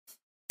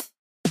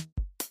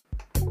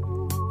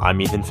I'm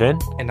Ethan Finn.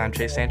 And I'm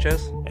Chase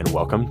Sanchez. And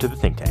welcome to the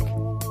Think Tank.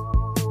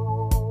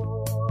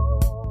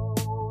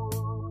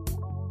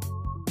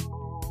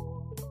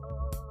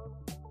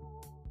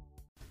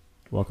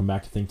 Welcome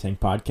back to Think Tank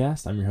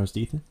Podcast. I'm your host,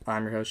 Ethan.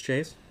 I'm your host,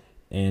 Chase.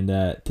 And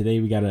today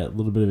we got a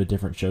little bit of a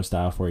different show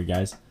style for you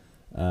guys.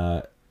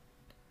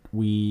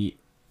 We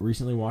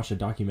recently watched a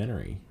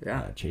documentary,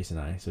 Chase and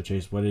I. So,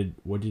 Chase, what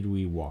did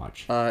we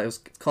watch? It's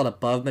called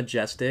Above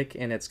Majestic,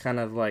 and it's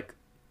kind of like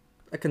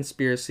a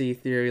conspiracy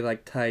theory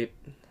like type.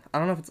 I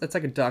don't know if it's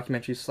like a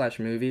documentary /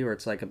 movie where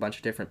it's like a bunch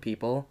of different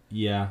people.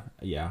 Yeah,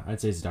 I'd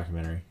say it's a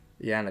documentary.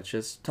 Yeah, and it's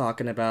just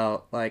talking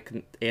about like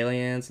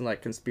aliens and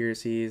like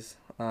conspiracies,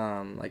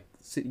 like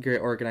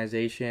secret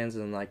organizations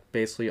and like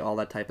basically all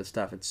that type of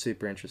stuff. It's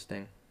super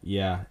interesting.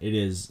 Yeah, it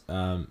is.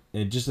 And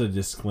just a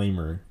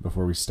disclaimer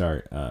before we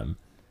start.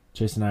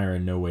 Chase and I are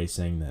in no way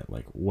saying that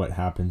like what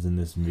happens in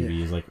this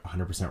movie is like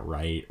 100%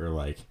 right or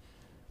like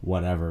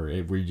whatever.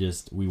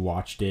 We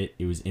watched it.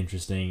 It was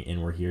interesting,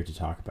 and we're here to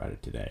talk about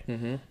it today.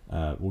 Mm-hmm.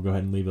 We'll go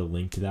ahead and leave a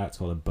link to that. It's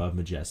called Above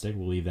Majestic.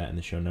 We'll leave that in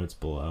the show notes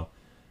below.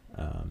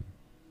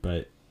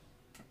 But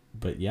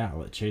yeah,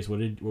 Chase,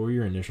 what were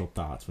your initial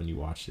thoughts when you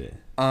watched it?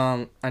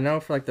 I know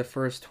for like the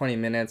first 20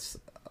 minutes,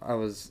 I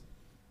was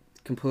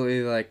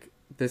completely like,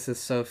 this is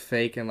so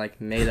fake and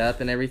like made up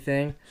and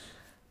everything.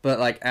 But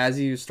like as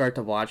you start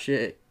to watch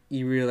it,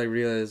 you really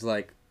realize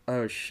like,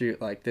 oh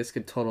shoot, like this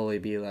could totally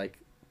be like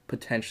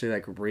potentially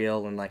like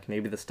real, and like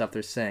maybe the stuff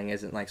they're saying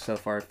isn't like so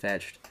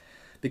far-fetched.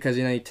 Because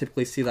you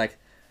typically see like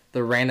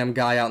the random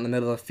guy out in the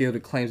middle of the field who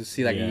claims to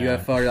see like a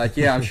UFO. You're like,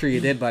 yeah, I'm sure you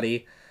did,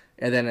 buddy.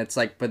 And then it's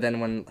like, but then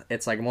when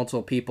it's like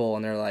multiple people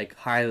and they're like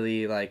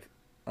highly like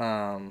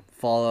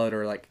followed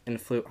or like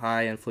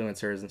high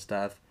influencers and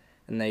stuff,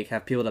 and they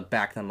have people to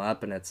back them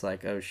up, and it's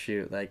like, oh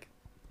shoot, like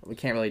we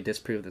can't really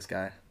disprove this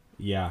guy.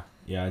 Yeah,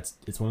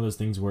 it's one of those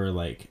things where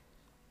like,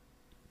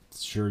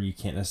 sure, you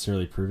can't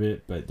necessarily prove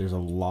it, but there's a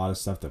lot of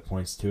stuff that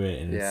points to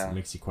it, and it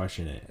makes you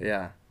question it.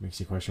 Yeah, makes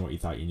you question what you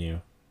thought you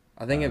knew.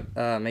 I think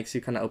it makes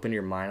you kind of open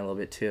your mind a little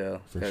bit too.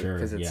 For sure,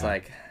 because it's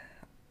like,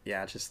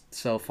 it's just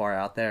so far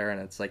out there, and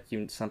it's like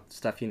some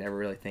stuff you never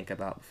really think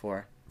about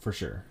before. For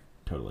sure,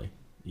 totally.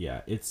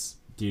 Yeah,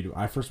 dude.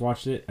 I first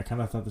watched it, I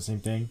kind of thought the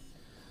same thing,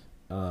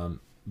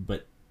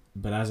 but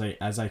as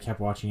I kept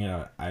watching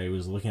it, I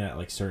was looking at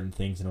like certain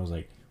things, and I was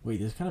like, wait,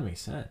 this kind of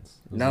makes sense.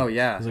 No, like,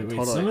 yeah, I was like, wait,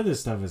 totally. Some of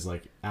this stuff is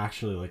like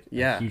actually like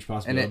a huge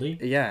possibility.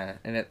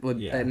 And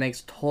it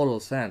makes total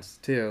sense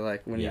too.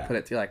 Like when you put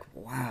it to like,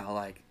 wow,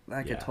 like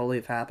that could totally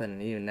have happened,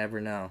 and you never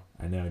know.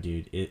 I know,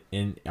 dude.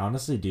 And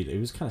honestly, dude, it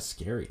was kind of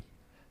scary.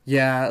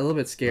 Yeah, a little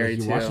bit scary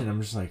too. You watch it, and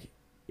I'm just like,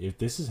 if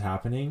this is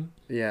happening,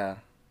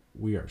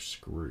 we are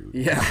screwed.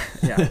 Yeah.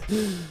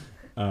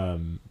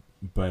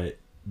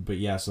 But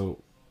yeah,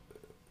 so,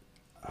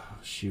 oh,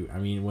 shoot. I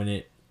mean, when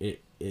it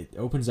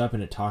opens up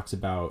and it talks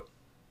about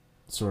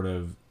sort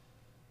of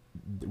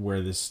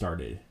where this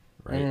started,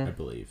 right? I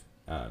believe.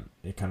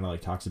 It kind of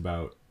like talks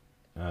about,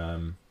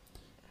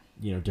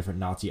 different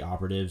Nazi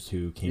operatives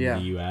who came to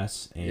the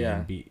U.S.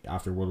 and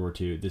after World War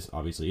II. This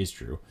obviously is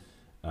true.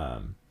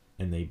 And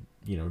they,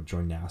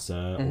 joined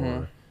NASA,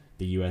 or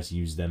the U.S.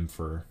 used them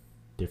for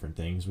different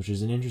things, which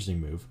is an interesting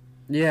move.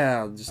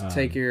 Yeah, just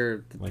take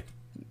your... Like,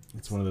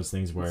 it's one of those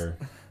things where...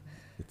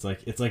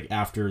 It's like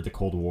after the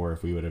Cold War,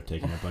 if we would have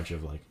taken a bunch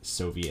of like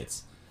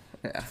Soviets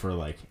for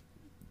like,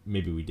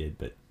 maybe we did,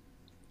 but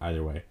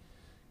either way,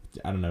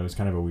 I don't know. It's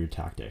kind of a weird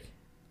tactic.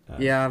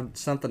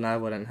 Something I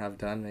wouldn't have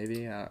done,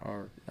 maybe,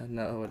 or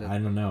no. I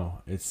don't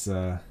know. It's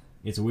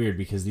weird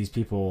because these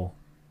people,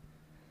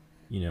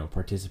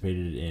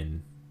 participated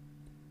in,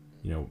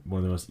 one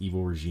of the most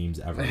evil regimes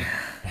ever.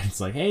 And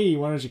it's like, hey,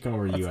 why don't you come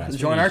over to the U.S.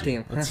 Join our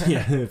team.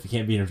 If you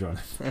can't beat them, join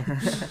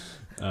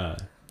them.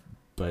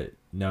 But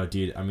no,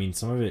 dude, I mean,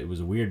 some of it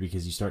was weird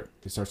because it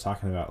starts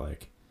talking about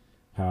like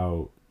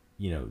how,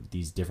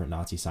 these different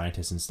Nazi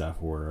scientists and stuff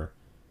were,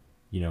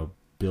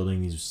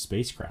 building these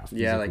spacecraft.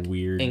 Yeah, like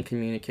weird, in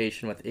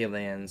communication with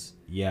aliens.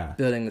 Yeah.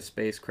 Building the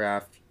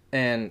spacecraft.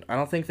 And I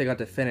don't think they got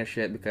to finish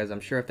it, because I'm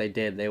sure if they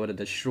did, they would have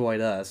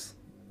destroyed us.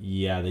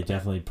 Yeah, they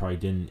definitely probably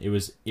didn't. It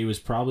was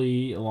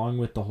probably along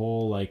with the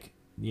whole, like,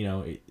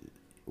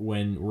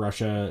 when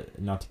Russia,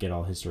 not to get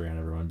all history on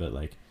everyone, but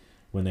like,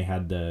 when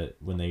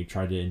they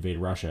tried to invade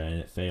Russia and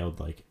it failed,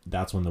 like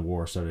that's when the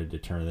war started to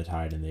turn the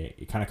tide, and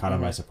it kind of caught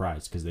them by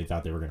surprise because they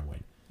thought they were going to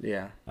win.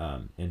 Yeah.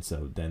 And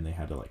so then they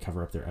had to like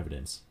cover up their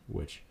evidence,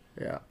 which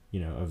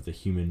of the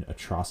human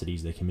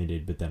atrocities they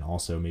committed, but then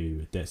also maybe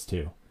with this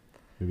too,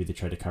 maybe they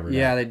tried to cover it up.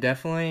 Yeah, they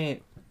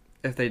definitely,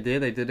 if they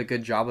did a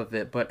good job of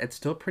it, but it's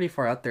still pretty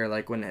far out there.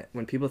 Like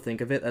when people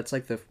think of it, that's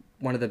like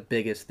one of the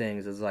biggest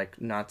things is like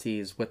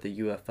Nazis with the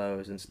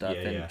UFOs and stuff,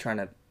 trying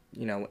to,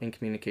 in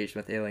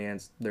communication with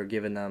aliens, they're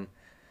giving them,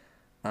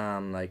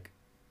 like,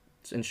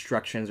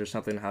 instructions or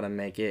something on how to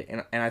make it.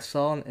 And I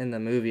saw in the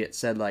movie, it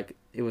said, like,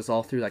 it was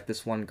all through, like,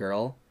 this one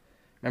girl.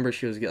 Remember,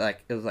 she was,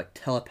 like, it was, like,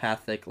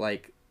 telepathic,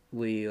 like,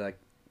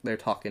 they're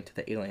talking to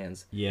the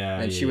aliens. Yeah.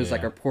 And she was,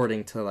 like,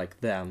 reporting to,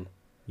 like, them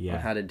on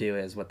how to do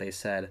it, is what they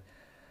said.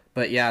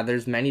 But, yeah,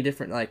 there's many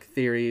different, like,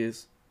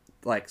 theories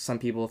like some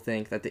people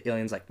think that the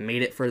aliens like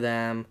made it for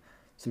them.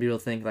 Some people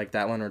think like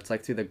that one where it's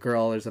like through the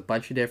girl. There's a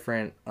bunch of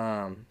different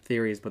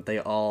theories, but they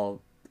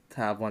all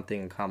have one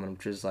thing in common,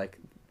 which is like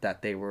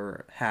that they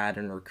had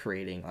and were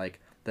creating like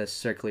the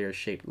circular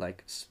shaped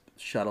like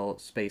shuttle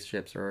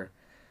spaceships or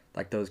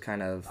like those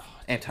kind of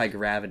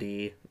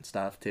anti-gravity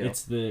stuff too.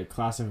 It's the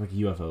classic like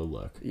UFO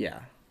look. Yeah.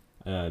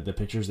 The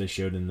pictures they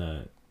showed in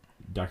the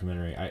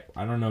documentary,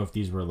 I don't know if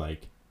these were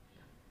like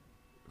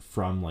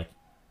from like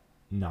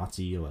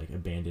Nazi like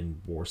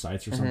abandoned war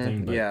sites or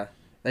something, but yeah,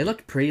 they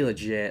looked pretty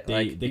legit. They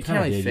like you kind of can't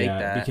really did, fake yeah,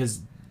 that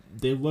because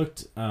they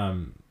looked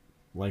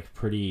like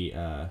pretty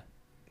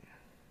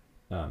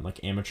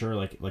like amateur,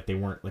 like they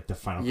weren't like the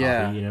final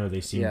copy, you know.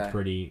 They seemed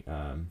pretty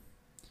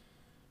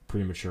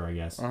pretty mature, I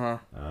guess.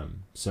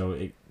 So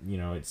it, you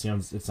know, it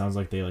sounds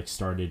like they like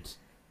started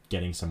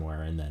getting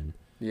somewhere and then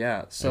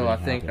so I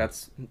think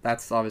that's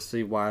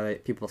obviously why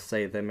people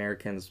say the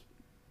Americans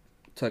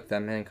took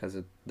them in, because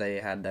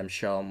they had them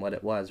show them what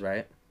it was,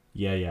 right?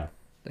 Yeah.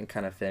 Then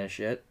kind of finish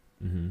it,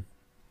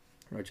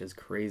 which is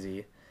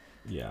crazy.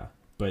 Yeah,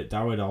 but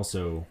that would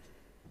also,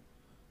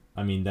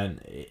 I mean,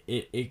 then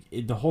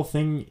it the whole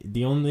thing,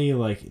 the only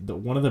like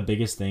one of the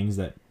biggest things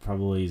that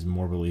probably is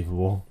more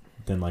believable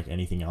than like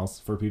anything else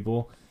for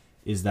people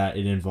is that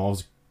it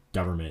involves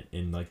government,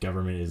 and like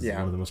government is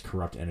one of the most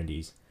corrupt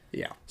entities.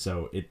 Yeah.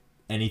 So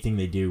anything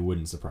they do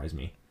wouldn't surprise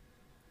me.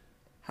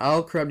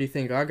 How corrupt do you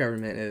think our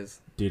government is?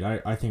 Dude,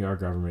 I think our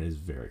government is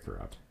very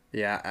corrupt.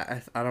 Yeah,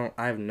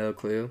 I have no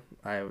clue.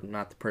 I'm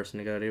not the person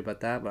to go to about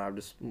that, but I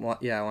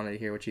wanted to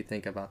hear what you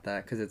think about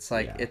that, because it's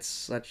like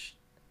it's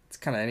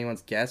kind of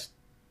anyone's guess,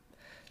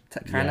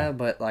 kind of,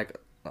 but like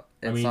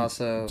it's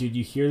also. Dude,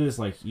 you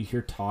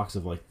hear talks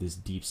of like this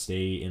deep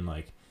state, and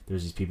like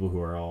there's these people who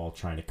are all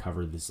trying to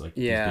cover this like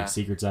these big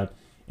secrets up,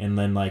 and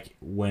then like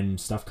when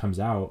stuff comes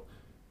out,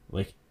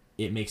 like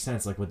it makes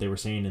sense, like what they were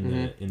saying in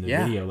the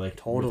video, like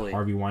totally with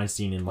Harvey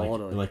Weinstein and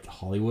like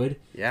Hollywood,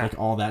 like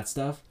all that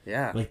stuff,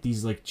 like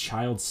these like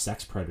child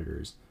sex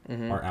predators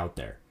are out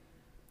there,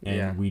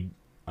 and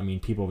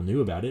people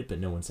knew about it, but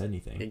no one said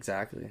anything.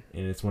 Exactly.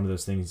 And it's one of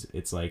those things.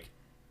 It's like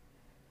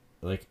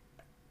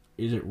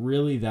is it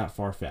really that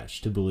far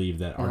fetched to believe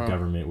that our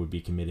government would be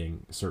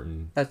committing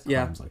certain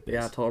crimes like this?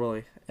 Yeah,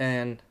 totally.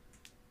 And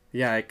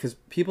because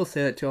people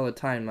say that too all the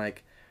time.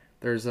 Like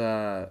there's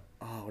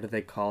what do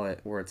they call it?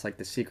 Where it's like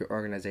the secret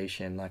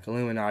organization, like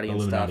Illuminati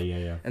and stuff.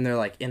 Yeah. And they're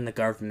like in the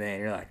government.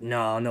 And you're like,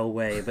 no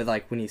way. But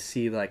like when you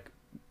see like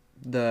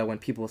when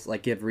people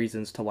like give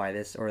reasons to why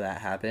this or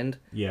that happened,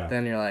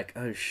 then you're like,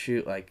 oh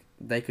shoot, like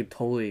they could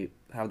totally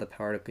have the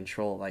power to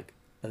control like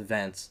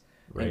events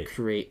and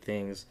create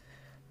things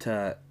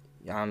to,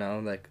 I don't know,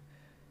 like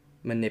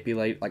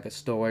manipulate like a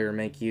story or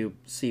make you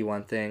see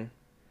one thing.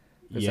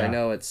 Because I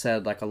know it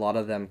said like a lot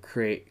of them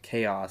create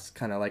chaos,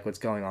 kind of like what's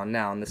going on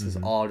now, and this is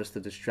all just a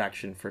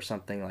distraction for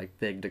something like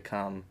big to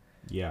come.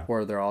 Yeah.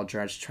 Or they're all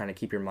just trying to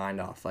keep your mind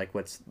off like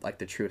what's like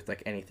the truth,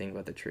 like anything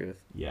but the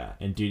truth. Yeah,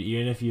 and dude,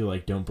 even if you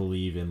like don't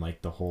believe in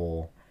like the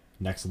whole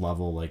next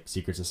level like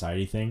secret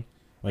society thing,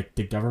 like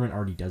the government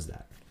already does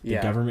that. The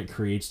government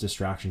creates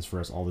distractions for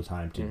us all the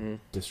time to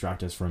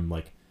distract us from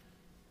like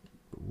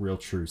real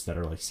truths that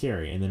are like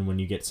scary, and then when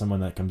you get someone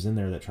that comes in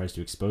there that tries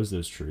to expose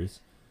those truths,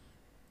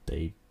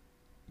 they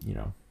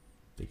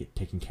get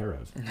taken care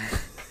of.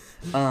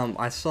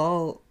 I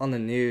saw on the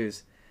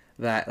news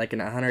that like in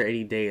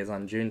 180 days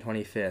on June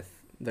 25th,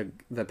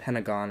 the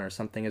Pentagon or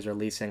something is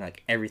releasing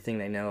like everything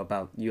they know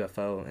about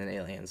UFO and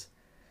aliens.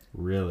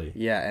 Really?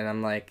 Yeah, and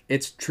I'm like,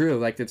 it's true,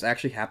 like it's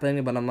actually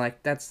happening, but I'm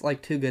like, that's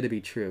like too good to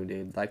be true,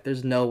 dude. Like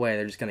there's no way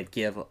they're just gonna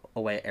give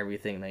away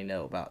everything they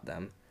know about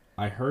them.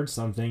 I heard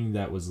something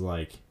that was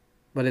like,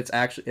 but it's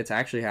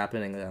actually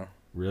happening though.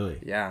 Really?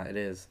 Yeah, it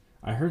is.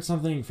 I heard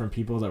something from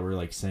people that were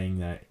like saying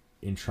that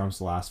in Trump's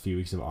last few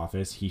weeks of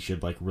office, he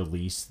should like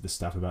release the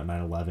stuff about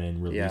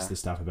 9/11, release the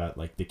stuff about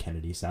like the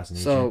Kennedy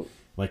assassination. So,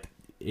 like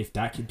if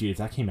that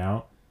came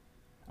out,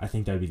 I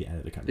think that would be the end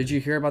of the country. Did you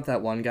hear about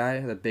that one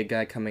guy, the big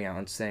guy, coming out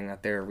and saying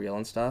that they're real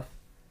and stuff,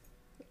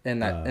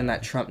 and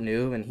that Trump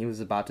knew and he was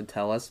about to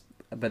tell us,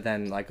 but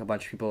then like a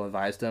bunch of people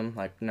advised him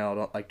like,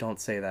 no, don't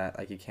say that,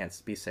 like you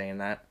can't be saying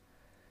that.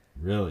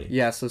 Really?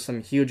 Yeah. So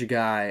some huge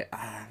guy,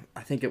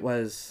 I think it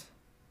was,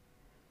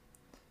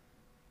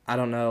 I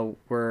don't know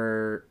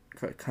where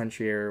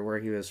country or where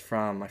he was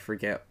from, I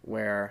forget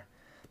where,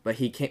 but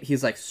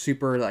he's like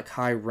super like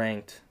high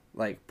ranked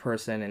like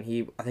person,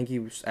 and I think he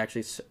was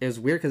actually, it was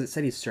weird because it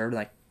said he served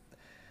like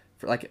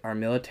for like our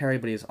military,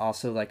 but he's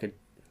also like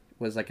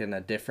was like in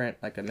a different,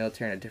 like a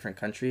military in a different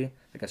country,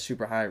 like a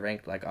super high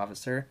ranked like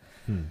officer.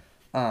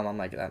 I'm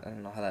like, I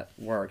don't know how that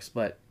works,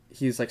 but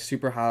he's like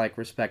super high, like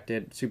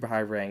respected, super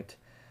high ranked,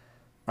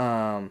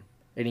 and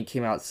he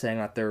came out saying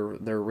that they're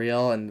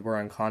real and we're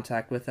in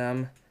contact with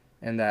them,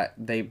 and that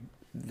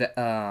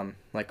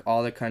like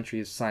all the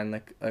countries signed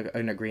like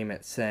an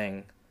agreement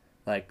saying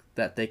like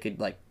that they could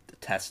like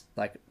test,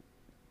 like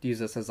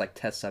use us as like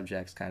test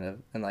subjects kind of,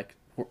 and like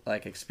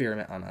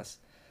experiment on us.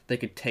 They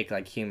could take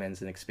like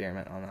humans and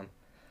experiment on them.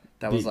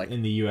 That was like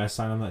in the U.S.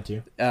 sign on that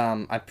too.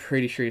 I'm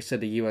pretty sure he said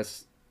the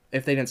U.S.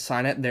 if they didn't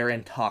sign it, they're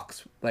in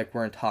talks. Like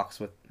we're in talks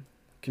with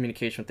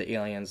communication with the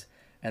aliens,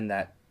 and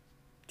that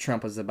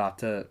Trump was about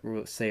to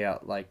say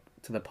out like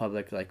to the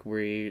public like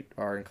we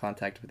are in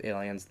contact with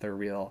aliens, they're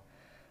real.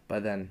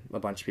 But then a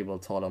bunch of people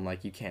told him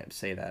like you can't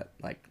say that.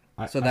 Like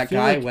so that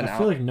guy went out. I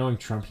feel like knowing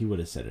Trump, he would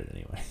have said it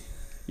anyway.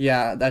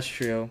 Yeah, that's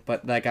true.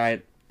 But that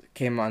guy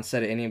came on,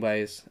 said it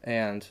anyways,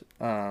 and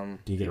Did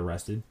he get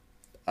arrested?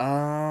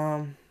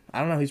 I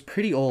don't know. He's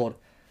pretty old.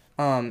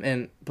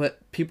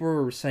 But people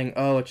were saying,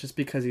 oh, it's just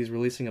because he's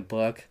releasing a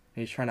book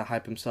and he's trying to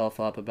hype himself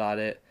up about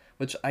it,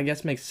 which I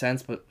guess makes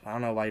sense. But I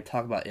don't know why you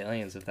talk about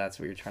aliens if that's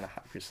what you're trying to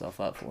hype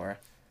yourself up for.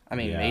 I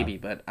mean, maybe,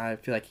 but I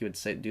feel like he would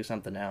do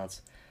something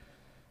else.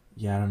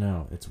 Yeah, I don't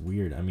know. It's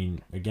weird. I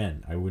mean,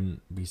 again, I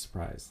wouldn't be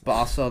surprised. But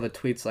also the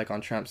tweets like on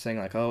Trump saying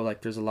like, oh,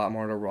 like there's a lot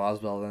more to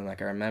Roswell than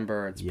like I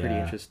remember. It's pretty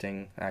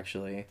interesting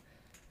actually.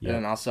 Yep. And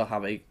then also how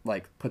they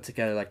like put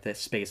together like the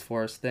Space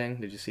Force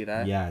thing. Did you see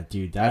that? Yeah,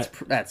 dude,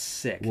 that's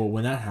sick. Well,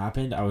 when that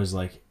happened, I was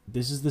like,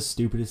 this is the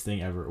stupidest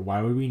thing ever.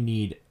 Why would we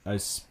need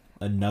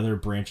another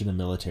branch of the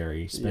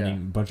military spending a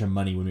bunch of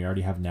money when we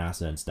already have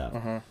NASA and stuff?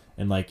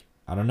 And like,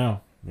 I don't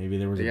know. Maybe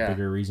there was a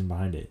bigger reason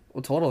behind it.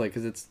 Well, totally,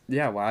 because it's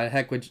why the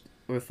heck would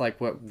with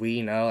like what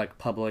we know, like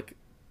public,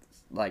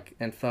 like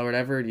info or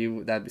whatever,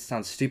 that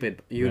sounds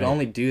stupid. You would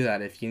only do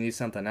that if you knew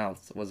something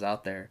else was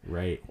out there,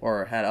 right?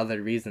 Or had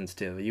other reasons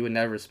to. You would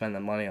never spend the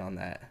money on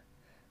that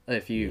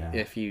if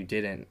you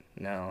didn't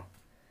know.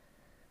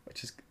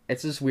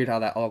 It's just weird how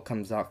that all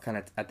comes out kind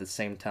of at the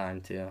same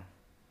time too.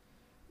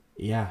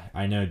 Yeah,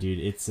 I know, dude.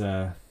 It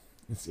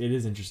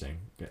is interesting.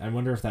 I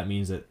wonder if that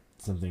means that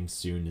something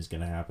soon is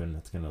gonna happen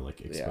that's gonna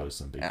like expose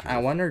some big truth. I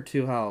wonder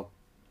too how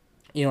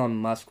Elon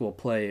Musk will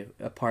play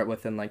a part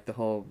within like the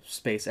whole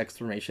space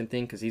exploration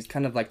thing, because he's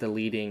kind of like the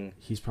leading.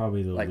 He's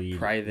probably the lead.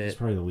 Private. He's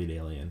probably the lead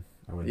alien.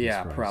 I wouldn't be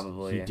surprised.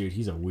 Probably. Dude,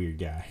 he's a weird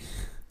guy.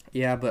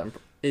 Yeah, but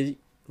it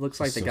looks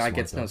like the guy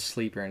gets no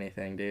sleep or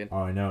anything, dude. Oh,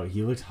 I know.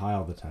 He looks high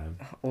all the time.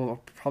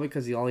 Well, probably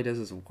because all he does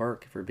is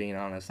work. If we're being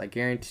honest, I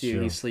guarantee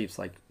you, he sleeps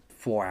like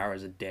 4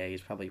 hours a day.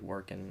 He's probably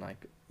working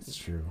like. It's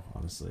true,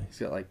 honestly. He's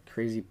got like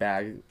crazy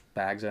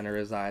bags under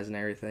his eyes and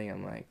everything.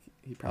 I'm like,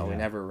 he probably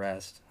never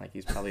rests. Like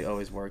he's probably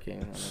always working.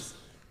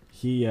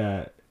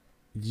 Did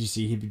you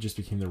see he just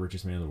became the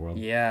richest man in the world?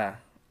 Yeah.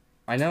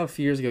 I know a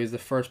few years ago he's the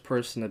first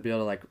person to be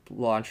able to like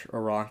launch a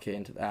rocket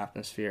into the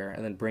atmosphere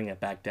and then bring it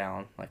back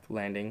down, like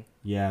landing.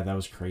 Yeah, that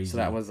was crazy. So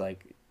that was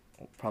like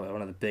probably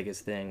one of the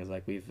biggest things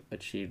like we've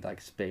achieved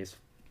like space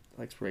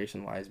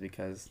exploration wise,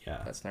 because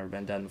that's never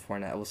been done before,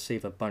 and that will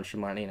save a bunch of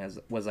money and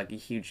was like a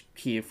huge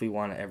key if we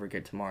want to ever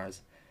get to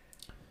Mars.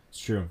 It's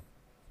true.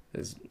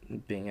 Is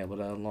being able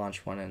to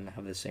launch one and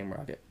have the same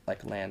rocket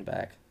like land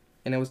back.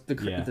 And it was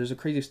there's a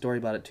crazy story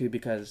about it too,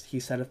 because he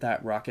said if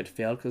that rocket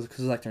failed, because it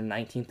was like their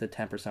 19th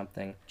attempt or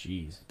something.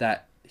 Jeez.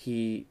 That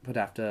he would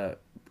have to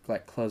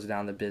like close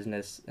down the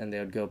business and they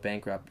would go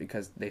bankrupt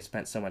because they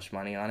spent so much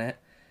money on it,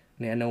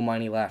 and they had no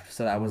money left.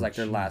 So that was like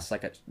their last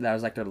that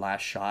was like their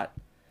last shot,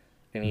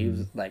 and he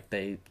was like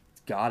they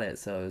got it.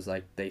 So it was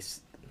like they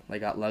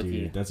got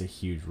lucky. Dude, that's a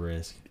huge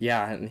risk.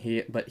 Yeah, and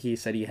he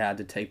said he had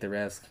to take the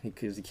risk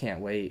because he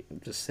can't wait,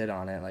 just sit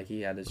on it. Like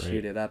he had to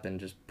shoot it up and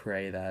just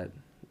pray that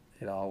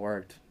it all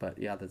worked. But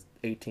yeah, the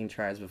 18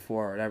 tries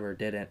before or whatever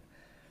didn't.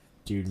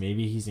 Dude,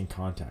 maybe he's in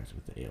contact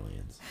with the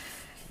aliens.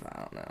 I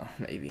don't know.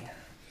 Maybe.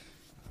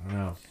 I don't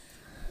know.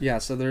 Yeah,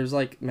 so there's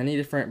like many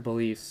different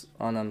beliefs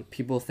on them.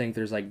 People think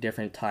there's like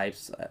different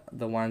types.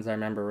 The ones I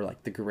remember were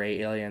like the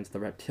gray aliens, the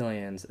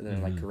reptilians, and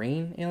then like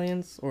green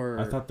aliens, or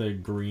I thought the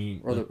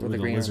green or the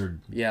green lizard.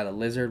 Yeah, the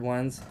lizard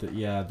ones.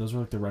 Those were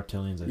like the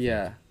reptilians. I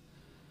think.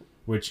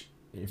 Which,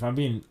 if I'm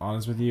being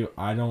honest with you,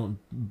 I don't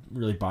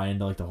really buy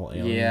into like the whole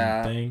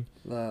alien thing.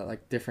 The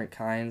like different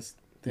kinds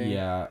thing.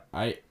 Yeah,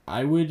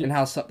 I would. And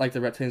how like the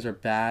reptilians are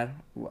bad.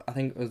 I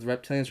think it was the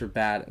reptilians were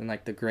bad, and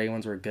like the gray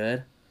ones were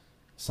good.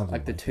 Something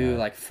like the two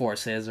like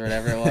forces or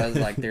whatever it was.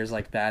 Like there's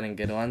like bad and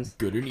good ones.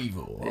 Good and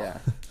evil. Yeah.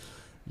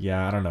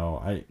 Yeah, I don't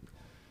know.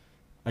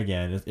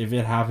 If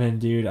it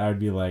happened, dude, I would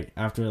be like,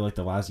 after like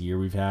the last year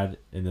we've had,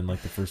 and then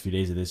like the first few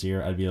days of this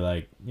year, I'd be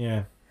like,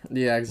 yeah.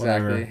 Yeah,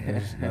 exactly.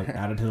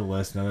 Add it to the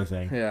list, another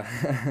thing.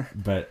 Yeah.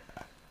 But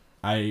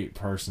I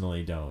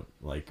personally don't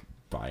like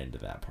buy into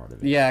that part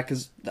of it. Yeah,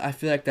 because I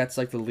feel like that's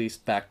like the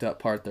least backed up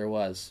part there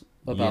was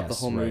about the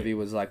whole movie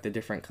was like the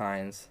different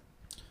kinds.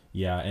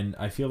 Yeah, and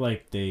I feel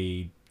like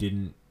they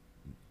didn't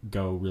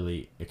go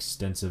really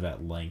extensive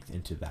at length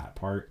into that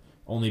part,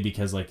 only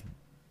because like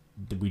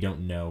we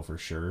don't know for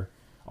sure.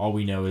 All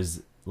we know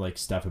is like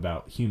stuff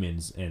about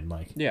humans and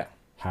like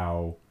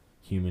how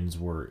humans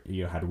were,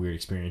 had weird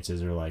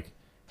experiences, or like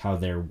how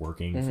they're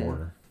working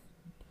for.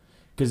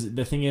 Because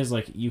the thing is,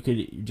 like, you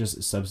could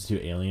just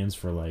substitute aliens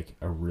for like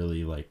a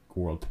really like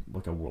world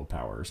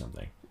power or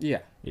something. Yeah,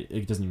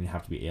 it doesn't even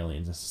have to be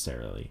aliens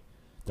necessarily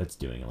that's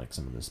doing like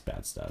some of this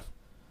bad stuff.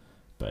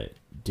 But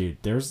dude,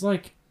 there's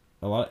like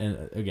a lot,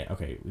 and again,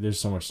 okay, there's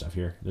so much stuff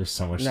here. There's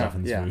so much stuff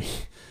in this movie.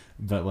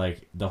 But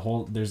like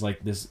there's like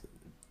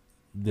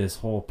this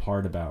whole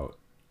part about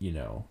you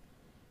know,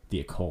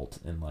 the occult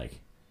and like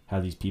how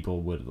these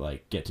people would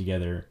like get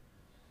together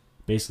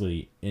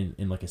basically in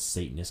like a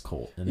Satanist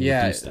cult and they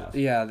would do stuff.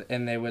 Yeah,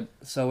 and they would,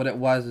 so what it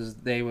was is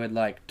they would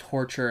like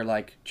torture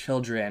like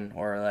children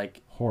or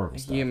like Horrible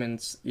stuff.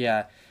 humans,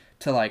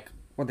 to like,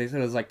 what they said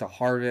was like to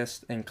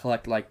harvest and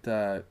collect like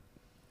the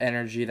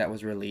energy that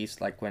was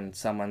released like when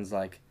someone's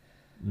like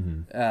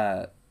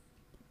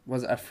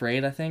was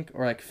afraid, I think,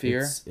 or like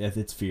fear.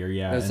 It's fear,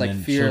 yeah. It was and like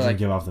then fear, children like,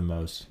 give off the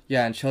most.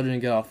 Yeah, and children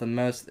get off the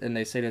most, and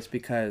they say this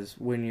because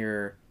when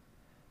you're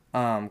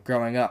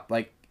growing up,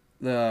 like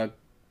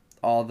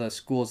all the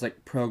schools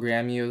like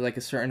program you like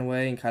a certain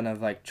way and kind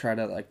of like try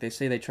to, like, they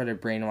say they try to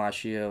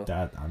brainwash you.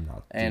 That I'm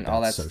not. And dude,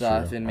 all that so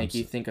stuff true. and make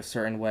you think a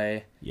certain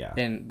way. Yeah.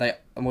 And they,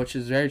 which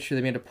is very true.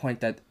 They made a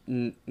point that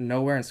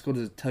nowhere in school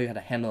does it tell you how to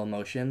handle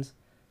emotions,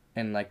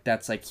 and like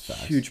that's like a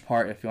huge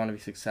part if you want to be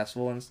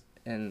successful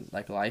in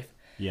like life.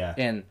 Yeah.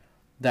 And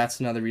that's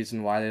another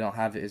reason why they don't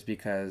have it, is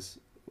because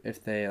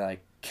if they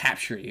like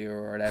capture you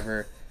or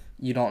whatever,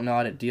 you don't know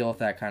how to deal with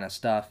that kind of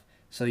stuff.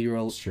 So you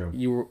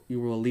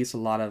release a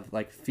lot of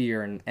like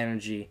fear and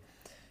energy,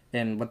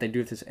 and what they do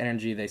with this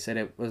energy, they said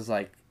it was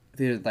like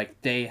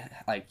they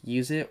like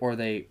use it, or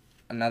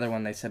another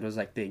one they said was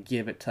like they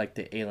give it to like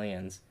the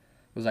aliens,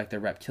 it was like the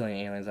reptilian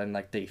aliens, and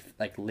like they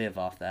like live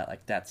off that,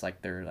 like that's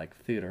like their like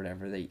food or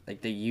whatever.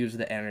 They use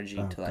the energy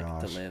to like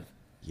to live.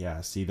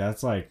 Yeah, see,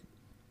 that's like,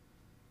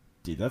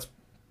 dude, that's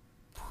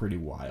pretty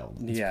wild.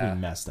 It's pretty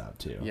messed up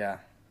too. Yeah.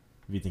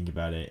 If you think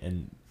about it,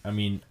 and I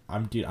mean,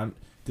 I'm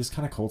this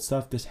kind of cult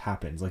stuff, this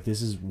happens. Like, this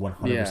is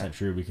 100%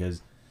 true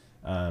because,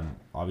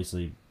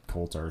 obviously,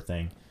 cults are a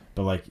thing.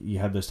 But, like, you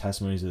have those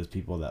testimonies of those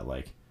people that,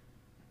 like,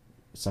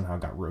 somehow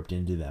got roped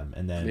into them.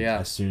 And then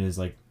as soon as,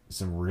 like,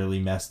 some really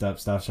messed up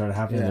stuff started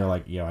happening, they're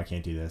like, yo, I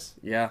can't do this.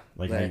 Yeah.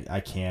 Like,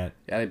 I can't.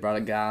 Yeah, they brought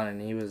a guy on, and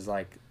he was,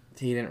 like,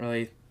 he didn't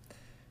really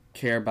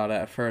care about it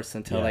at first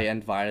until they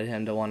invited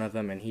him to one of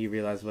them, and he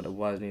realized what it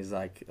was, and he's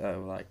like,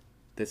 oh, like,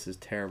 this is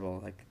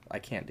terrible. Like, I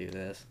can't do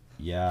this.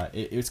 Yeah,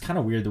 it was kind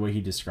of weird the way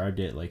he described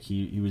it. Like,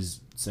 he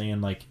was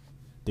saying, like,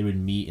 they would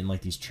meet in,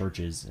 like, these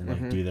churches and,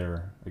 like, do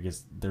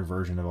their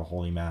version of a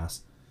holy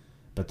mass.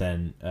 But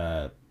then,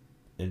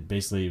 it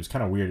was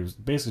kind of weird. It was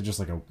basically just,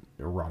 like, a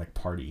erotic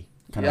party.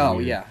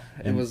 Weird. Yeah.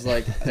 It was,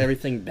 like,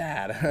 everything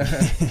bad.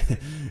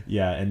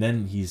 Yeah, and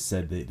then he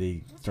said that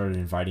they started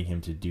inviting him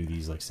to do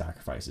these, like,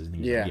 sacrifices. And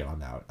he was like, yo,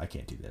 I'm out. I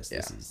can't do this.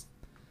 Yeah.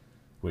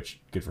 Which,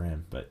 good for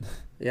him, but...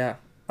 Yeah.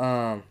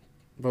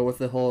 But with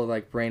the whole,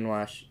 like,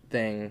 brainwash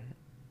thing,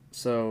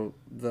 so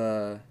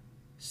the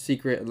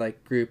secret,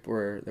 like, group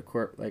or the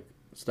court, like,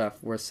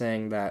 stuff were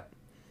saying that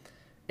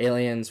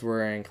aliens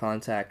were in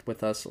contact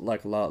with us,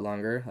 like, a lot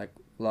longer, like,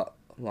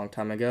 long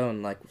time ago,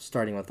 and, like,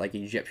 starting with, like,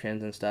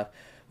 Egyptians and stuff,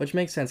 which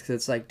makes sense, because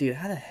it's like, dude,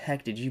 how the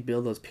heck did you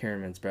build those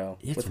pyramids, bro,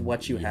 with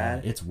what you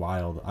had? It's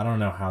wild. I don't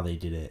know how they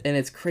did it. And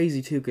it's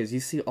crazy, too, because you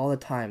see all the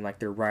time, like,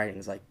 their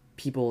writings, like,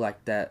 people,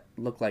 like, that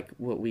look like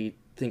what we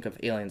think of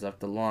aliens, like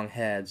the long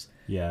heads,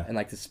 and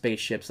like the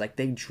spaceships, like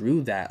they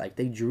drew that, like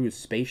they drew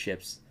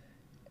spaceships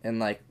and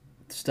like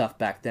stuff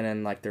back then,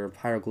 and like their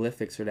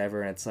hieroglyphics or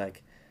whatever, and it's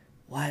like,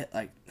 what,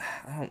 like,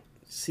 I don't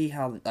see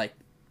how, like,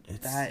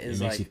 that is,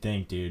 it makes like, you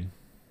think, dude.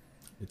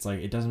 It's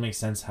like, it doesn't make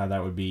sense how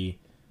that would be,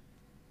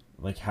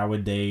 like, how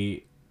would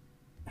they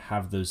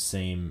have those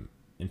same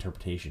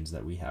interpretations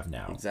that we have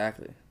now?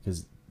 Exactly,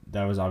 because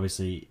that was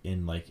obviously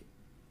in like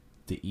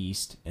the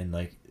East, and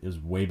like it was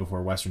way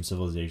before Western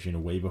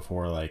civilization, way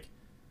before, like,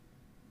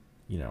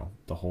 you know,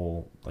 the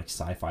whole like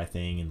sci-fi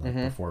thing, and like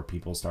before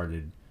people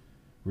started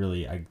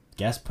really, I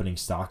guess, putting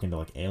stock into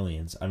like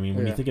aliens. I mean,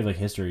 when you think of like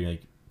history,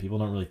 like people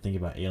don't really think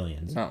about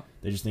aliens. No.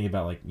 They just think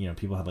about, like, you know,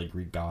 people had like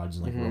Greek gods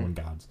and like Roman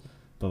gods,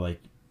 but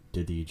like,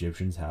 did the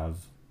Egyptians have,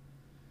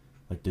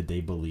 like, did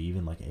they believe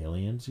in like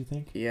aliens, you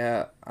think?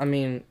 Yeah, I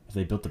mean, if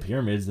they built the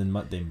pyramids, then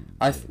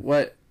I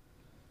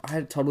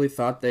had totally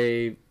thought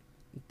they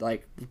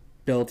like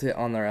built it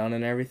on their own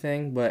and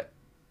everything, but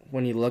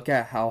when you look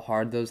at how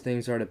hard those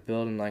things are to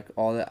build, and like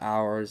all the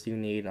hours you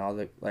need and all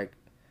the, like,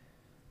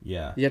 you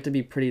have to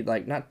be pretty,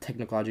 like, not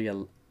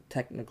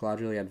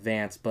technologically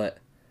advanced, but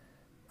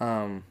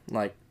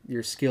like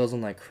your skills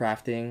in like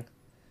crafting,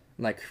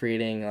 like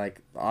creating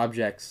like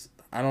objects,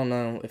 I don't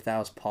know if that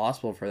was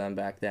possible for them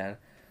back then.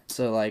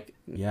 So like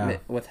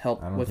with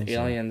help with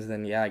aliens,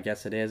 then I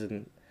guess it is,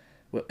 and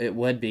it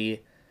would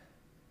be,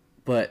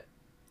 but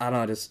I don't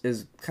know, just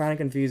is kind of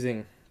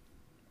confusing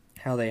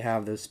how they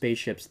have those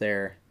spaceships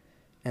there,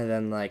 and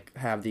then like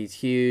have these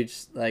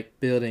huge like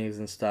buildings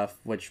and stuff,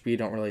 which we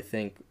don't really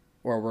think,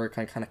 or we're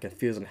kind of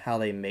confused on how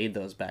they made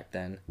those back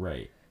then.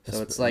 Right.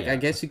 So it's like, I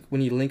guess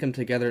when you link them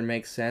together, it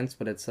makes sense,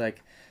 but it's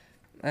like,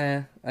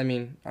 I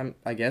mean,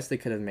 I guess they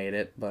could have made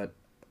it, but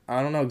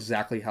I don't know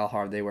exactly how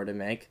hard they were to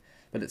make.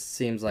 But it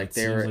seems like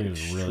they were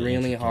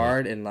extremely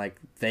hard, and like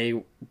they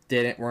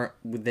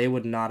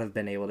would not have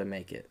been able to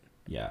make it.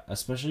 Yeah,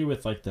 especially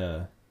with like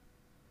I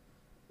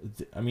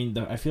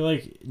feel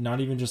like not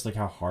even just like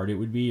how hard it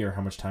would be or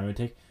how much time it would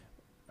take,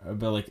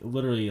 but like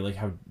literally like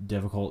how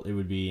difficult it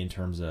would be in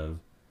terms of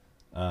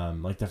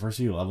Like the first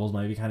few levels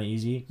might be kind of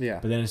easy. Yeah.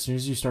 But then as soon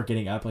as you start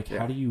getting up, like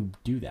how do you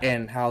do that?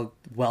 And how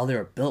well they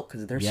were built,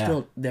 because they're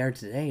still there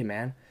today,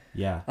 man.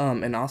 Yeah.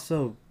 And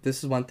also,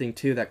 this is one thing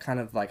too that kind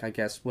of like I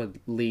guess would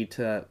lead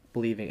to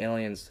believing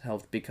aliens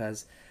helped,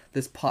 because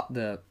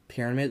the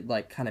pyramid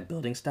like kind of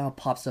building style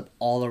pops up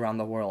all around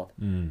the world,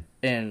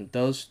 and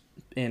those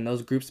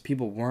groups of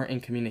people weren't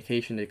in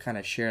communication to kind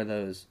of share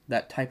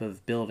that type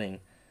of building,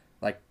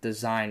 like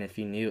design if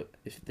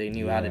they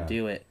knew how to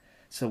do it.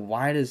 So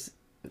why does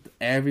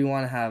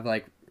everyone have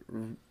like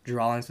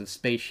drawings of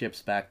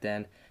spaceships back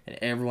then, and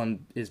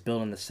everyone is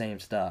building the same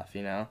stuff?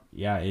 You know?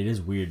 Yeah, it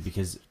is weird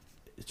because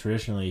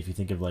traditionally, if you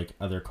think of like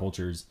other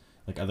cultures,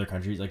 like other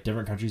countries, like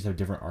different countries have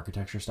different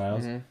architecture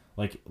styles.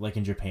 Like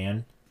in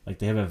Japan, like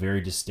they have a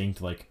very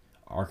distinct like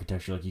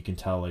architecture. Like you can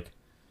tell like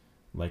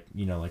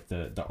you know like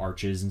the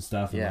arches and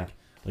stuff. And,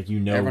 like you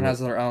know everyone has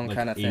their own like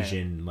kind of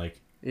Asian thing. like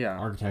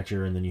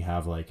architecture, and then you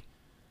have like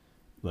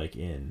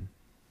in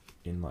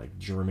like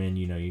German,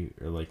 you know,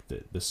 or like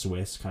the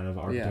Swiss kind of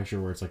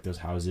architecture where it's like those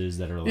houses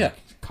that are like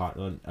what's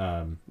the word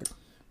I'm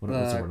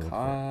looking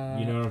for?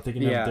 You know what I'm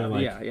thinking of? They're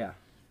like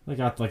they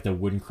got like the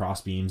wooden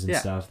cross beams and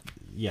stuff.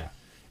 Yeah.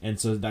 And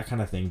so that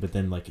kind of thing, but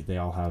then like they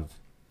all have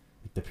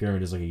like the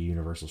pyramid is like a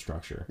universal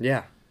structure.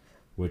 Yeah.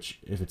 Which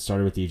if it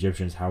started with the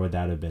Egyptians, how would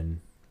that have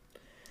been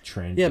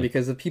trained? Yeah,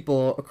 because the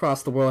people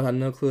across the world had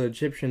no clue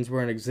Egyptians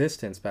were in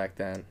existence back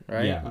then,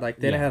 right? Yeah. Like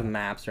they didn't have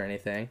maps or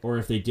anything. Or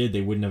if they did,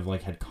 they wouldn't have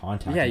like had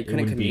contact. Yeah, you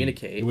couldn't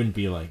communicate. It wouldn't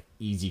be like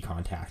easy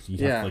contact.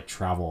 You'd have to like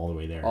travel all the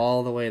way there.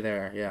 All the way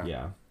there, yeah.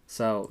 Yeah.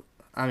 So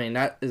I mean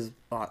that is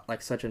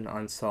like such an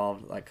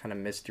unsolved like kind of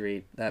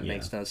mystery that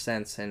makes no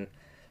sense, and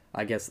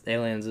I guess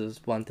aliens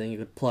is one thing you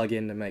could plug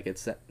in to make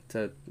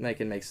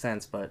it make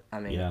sense, but I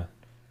mean,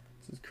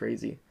 this is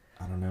crazy.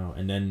 I don't know.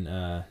 And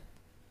then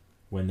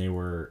when they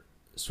were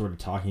sort of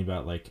talking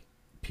about like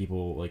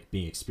people like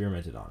being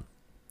experimented on,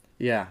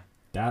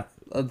 that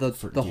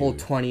the whole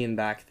 20 and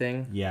back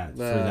thing.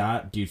 For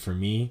that, dude, for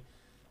me,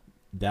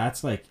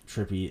 that's like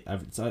trippy.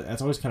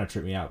 That's always kind of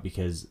tripped me out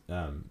because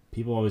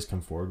people always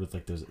come forward with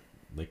like those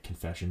like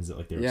confessions that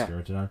like they were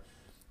experimented on,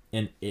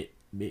 and it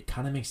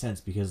kind of makes sense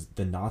because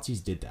the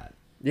Nazis did that.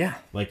 Yeah.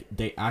 Like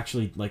they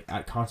actually like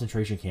at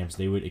concentration camps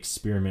they would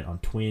experiment on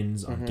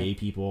twins, on gay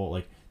people,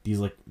 like these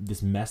like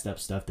this messed up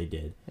stuff they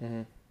did.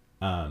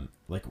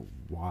 Like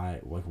why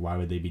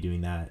would they be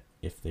doing that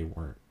if they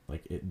weren't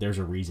like there's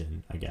a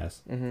reason, I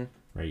guess.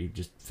 Right? You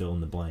just fill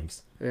in the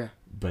blanks. Yeah.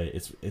 But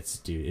it's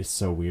dude, it's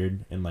so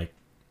weird and like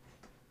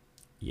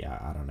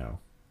I don't know.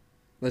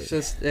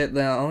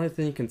 The only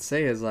thing you can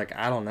say is like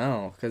I don't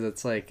know, because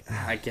it's like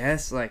I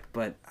guess like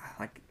but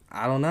like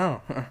I don't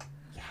know.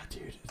 Yeah,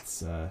 dude,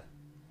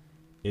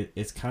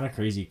 it's kind of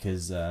crazy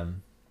because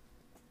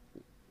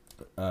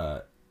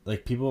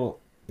like people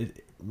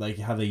like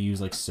how they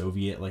use like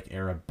Soviet like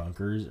era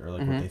bunkers or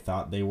like what they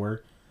thought they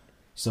were,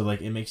 so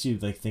like it makes you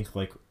like think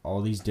like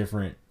all these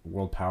different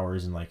world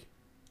powers and like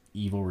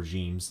evil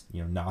regimes,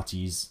 you know,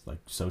 Nazis, like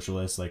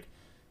socialists, like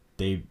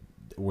they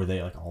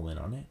like all in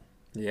on it.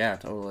 Yeah,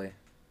 totally.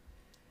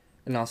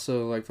 And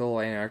also like the whole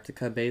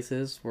Antarctica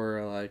bases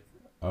were like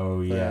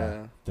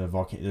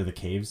the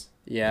caves.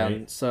 Yeah,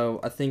 right? So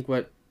I think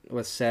what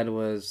was said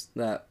was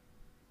that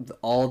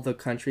all the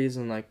countries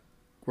and like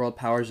world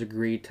powers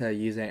agreed to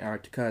use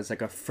Antarctica as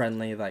like a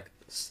friendly like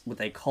what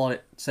they called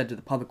it, said to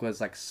the public, was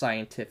like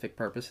scientific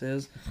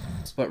purposes,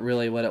 but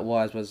really what it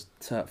was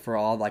for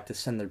all like to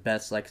send their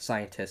best like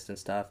scientists and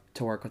stuff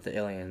to work with the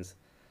aliens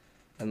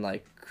and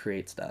like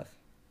create stuff.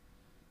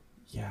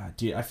 Yeah,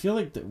 dude, I feel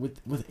like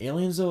with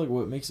aliens though, like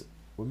what makes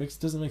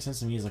doesn't make sense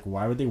to me is like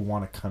why would they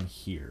want to come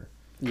here?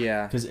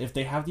 Yeah, because if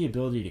they have the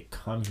ability to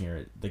come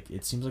here, like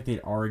it seems like they'd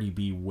already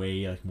be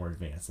way like more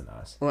advanced than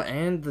us. Well,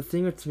 and the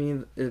thing with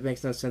me, it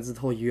makes no sense, is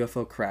the whole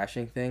UFO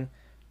crashing thing,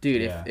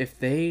 dude. Yeah. If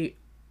they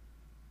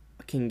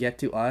can get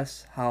to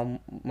us, how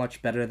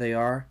much better they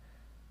are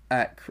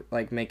at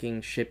like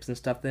making ships and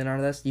stuff than are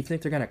us. You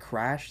think they're gonna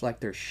crash like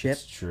their ship?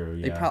 That's true.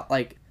 Yeah.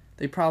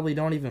 They probably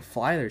don't even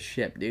fly their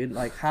ship, dude.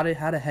 Like how the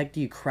heck do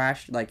you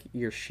crash like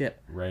your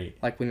ship? Right.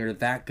 Like when you're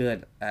that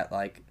good at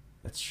like.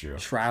 That's true.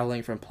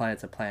 Traveling from planet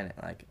to planet,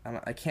 like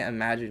I can't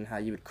imagine how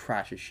you would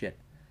crash a ship.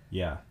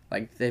 Yeah.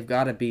 Like they've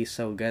got to be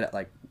so good at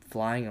like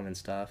flying them and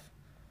stuff.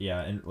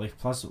 Yeah, and like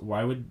plus,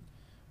 why would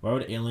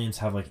aliens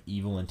have like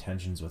evil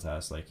intentions with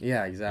us? Like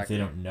exactly. If they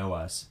don't know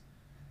us,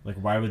 like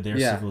why would their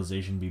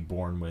civilization be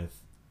born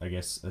with, I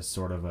guess, a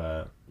sort of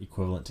a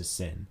equivalent to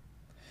sin?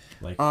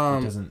 Like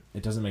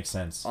it doesn't make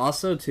sense.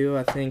 Also, too,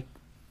 I think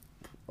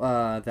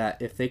that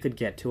if they could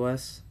get to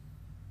us.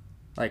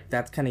 Like,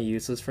 that's kind of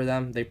useless for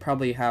them. They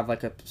probably have,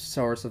 like, a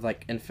source of,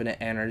 like, infinite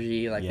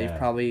energy. Like, they've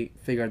probably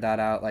figured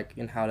that out, like,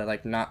 in how to,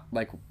 like, not,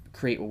 like,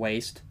 create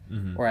waste.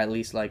 Or at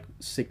least, like,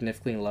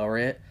 significantly lower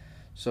it.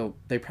 So,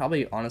 they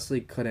probably, honestly,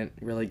 couldn't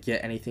really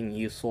get anything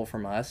useful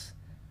from us.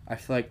 I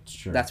feel like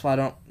that's why I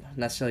don't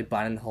necessarily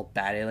buy into the whole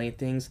bad alien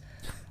things.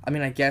 I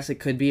mean, I guess it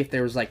could be if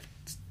there was, like,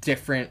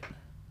 different,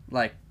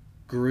 like,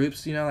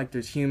 groups, you know? Like,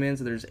 there's humans,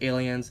 there's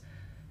aliens,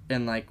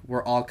 and, like,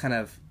 we're all kind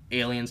of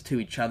aliens to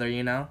each other,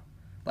 you know?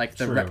 Like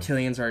the True.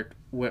 reptilians are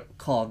what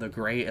called the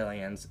gray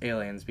aliens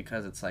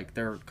because it's like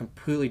they're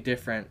completely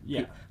different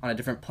on a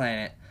different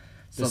planet.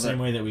 The same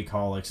way that we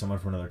call like someone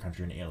from another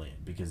country an alien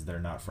because they're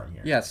not from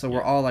here. Yeah, so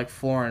we're all like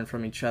foreign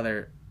from each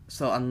other.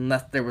 So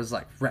unless there was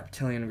like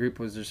reptilian group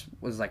was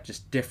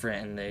just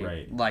different and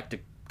they like to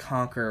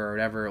conquer or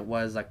whatever it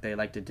was like they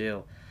like to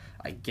do,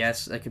 I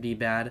guess that could be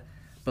bad.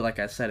 But like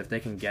I said, if they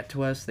can get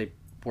to us,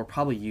 we're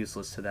probably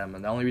useless to them,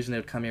 and the only reason they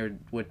would come here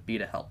would be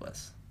to help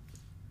us.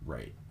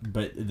 Right.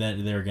 But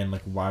then there again,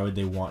 like, why would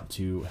they want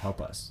to help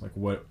us? Like,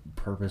 what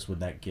purpose would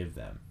that give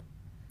them?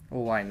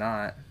 Well, why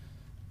not?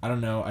 I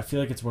don't know. I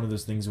feel like it's one of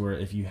those things where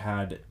if you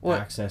had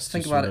access to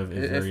think sort about of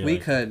it. If we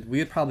could, we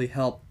would probably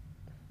help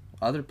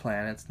other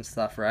planets and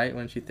stuff, right?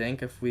 Wouldn't you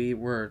think? If we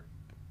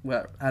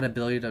had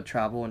ability to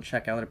travel and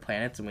check other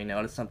planets and we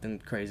noticed something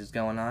crazy is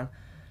going on,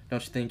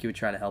 don't you think you would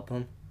try to help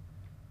them?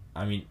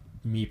 I mean,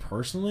 me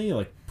personally,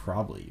 like,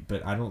 probably,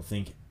 but I don't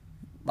think...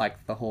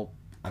 Like, the whole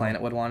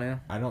planet would want to?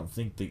 I don't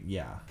think that...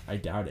 Yeah, I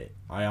doubt it.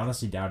 I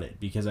honestly doubt it,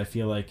 because I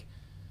feel like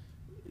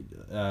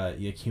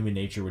human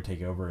nature would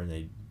take over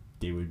and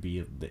they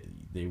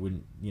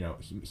wouldn't, you know,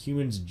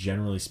 humans,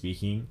 generally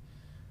speaking,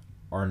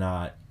 are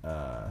not,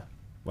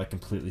 like,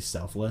 completely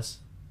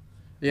selfless.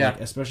 Yeah.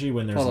 Like, especially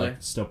when there's, like,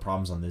 still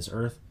problems on this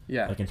Earth.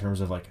 Yeah. Like, in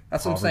terms of, like,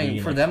 that's what I'm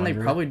saying. For like, them,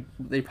 hunger.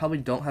 they probably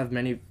don't have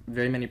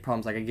very many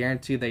problems. Like, I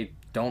guarantee they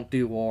don't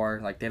do war.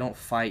 Like, they don't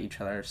fight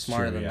each other. They're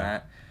smarter than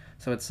that.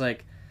 So it's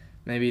like,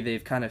 maybe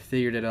they've kind of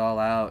figured it all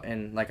out.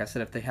 And like I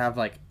said, if they have,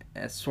 like,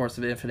 a source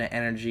of infinite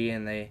energy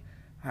and they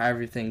have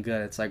everything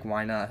good, it's like,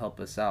 why not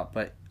help us out?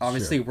 But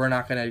obviously, we're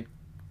not going to...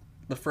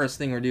 The first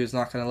thing we're doing is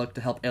not going to look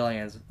to help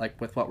aliens, like,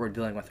 with what we're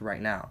dealing with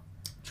right now.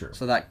 True.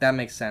 So that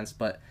makes sense.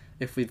 But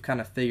if we've kind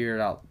of figured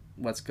out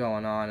what's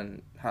going on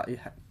and how you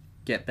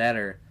get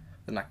better,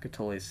 then I could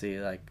totally see,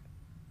 like,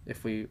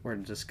 if we were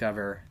to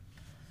discover,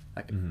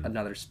 like,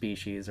 another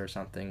species or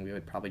something, we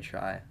would probably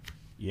try.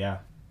 Yeah.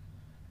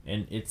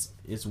 And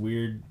it's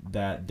weird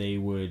that they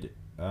would,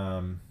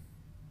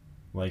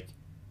 like,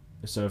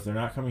 so if they're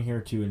not coming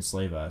here to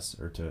enslave us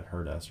or to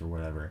hurt us or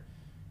whatever,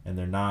 and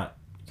they're not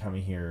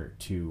coming here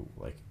to,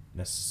 like,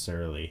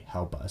 necessarily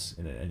help us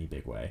in any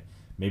big way,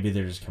 maybe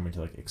they're just coming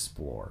to, like,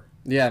 explore.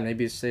 Yeah,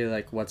 maybe say,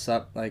 like, what's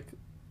up, like,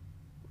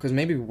 because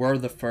maybe we're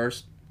the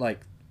first,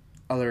 like,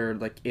 other,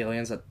 like,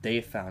 aliens that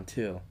they found,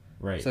 too.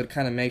 Right. So it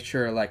kind of make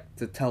sure, like,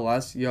 to tell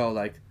us, yo,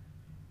 like,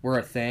 we're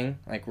a thing,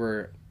 like,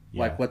 we're,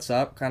 like, what's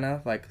up, kind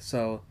of, like,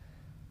 so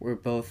we're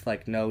both,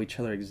 like, know each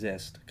other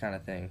exist, kind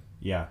of thing.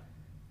 Yeah.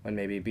 And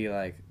maybe be,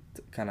 like,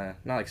 kind of,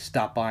 not, like,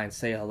 stop by and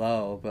say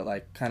hello, but,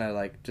 like, kind of,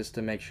 like, just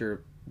to make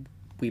sure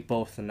we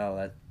both know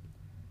that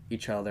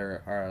each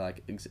other are,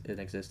 like, in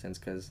existence,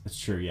 because... It's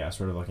true, yeah,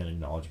 sort of like an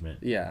acknowledgement.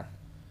 Yeah.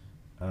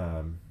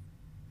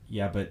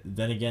 Yeah, but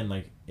then again,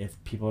 like,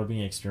 if people are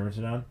being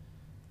experimented on,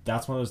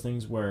 that's one of those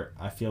things where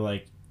I feel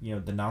like, you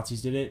know, the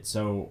Nazis did it,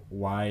 so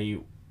what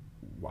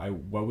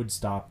would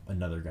stop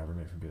another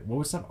government from doing it? What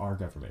would stop our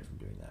government from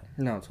doing that?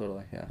 No,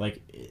 totally, yeah.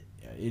 Like,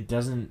 it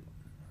doesn't...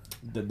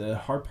 The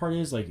hard part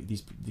is, like,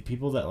 the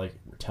people that, like,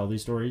 tell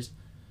these stories,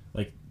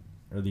 like,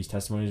 or these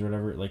testimonies or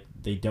whatever, like,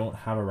 they don't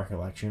have a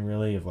recollection,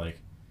 really, of,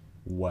 like,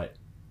 what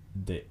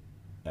the...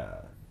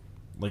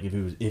 like,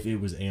 if it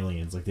was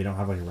aliens, like, they don't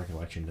have, like, a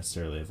recollection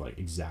necessarily of, like,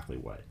 exactly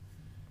what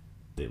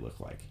they look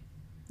like.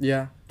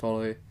 Yeah,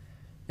 totally.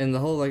 And the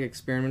whole, like,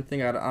 experiment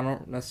thing, I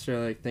don't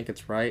necessarily think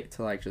it's right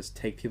to, like, just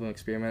take people and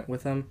experiment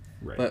with them.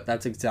 Right. But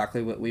that's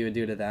exactly what we would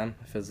do to them.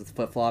 If it was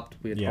flip-flopped,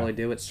 we would totally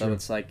do it. So true.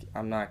 it's like,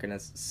 I'm not going to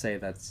say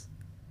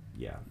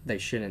they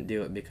shouldn't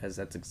do it, because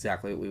that's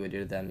exactly what we would do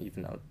to them,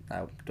 even though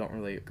I don't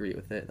really agree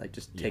with it. Like,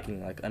 just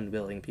taking, like,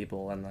 unwilling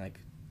people and, like,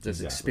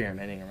 just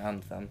experimenting around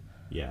with them.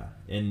 Yeah.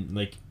 And,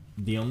 like,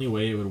 the only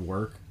way it would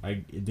work,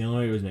 the only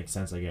way it would make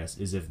sense, I guess,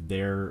 is if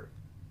their,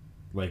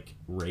 like,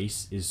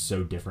 race is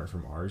so different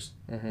from ours,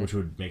 which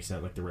would make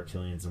sense, like the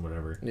reptilians and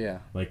whatever. Yeah.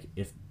 Like,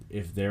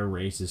 if their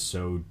race is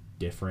so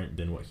different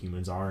than what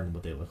humans are and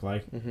what they look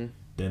like,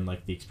 then,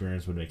 like, the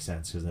experience would make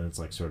sense, because then it's,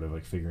 like, sort of,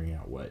 like, figuring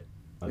out what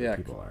other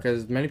people are.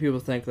 Because many people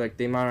think, like,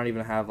 they might not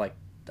even have, like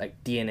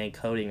DNA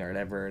coding or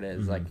whatever it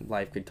is. Like,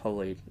 life could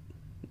totally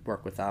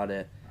work without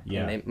it.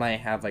 Yeah. And they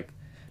might have, like,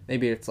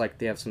 maybe it's, like,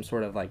 they have some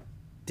sort of, like,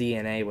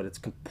 DNA, but it's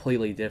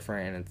completely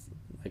different, and it's,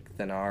 like,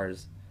 than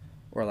ours.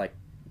 Or, like,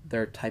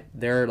 their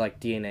like,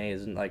 DNA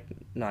is, like,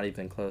 not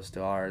even close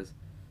to ours.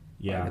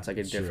 Yeah. Like, it's, like,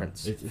 a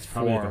different It's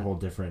probably, like, a whole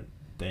different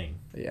thing.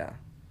 Yeah.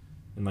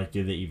 And, like,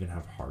 do they even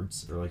have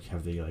hearts? Or, like,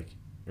 have they, like...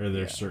 Are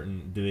there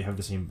certain... Do they have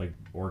the same, like,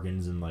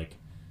 organs and, like...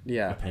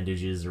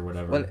 appendages or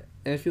whatever? Well,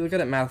 and if you look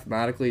at it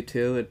mathematically,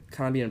 too, it'd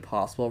kind of be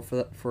impossible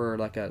for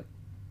like,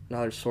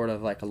 another sort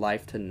of, like, a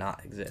life to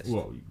not exist.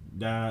 Well,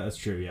 that's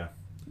true, yeah.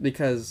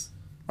 Because,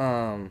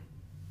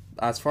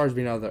 as far as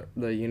we know,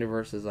 the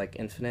universe is, like,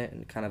 infinite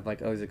and kind of,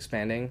 like, always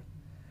expanding.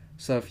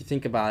 So if you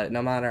think about it,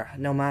 no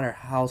matter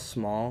how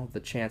small the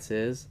chance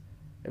is,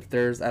 if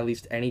there's at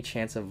least any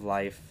chance of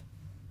life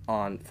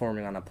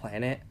forming on a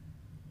planet,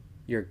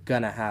 you're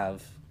gonna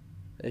have,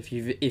 if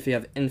you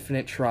have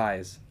infinite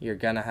tries, you're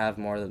gonna have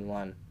more than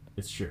one.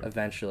 It's true.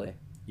 Eventually.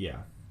 Yeah.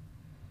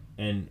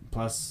 And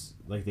plus,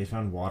 like, they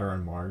found water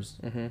on Mars.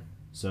 Mm-hmm.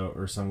 So,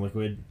 or some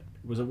liquid.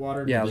 Was it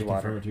water? Yeah, Did it was they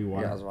water. confirm it to be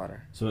water? Yeah, it was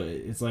water. So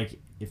it's like,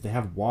 if they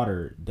have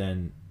water,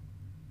 then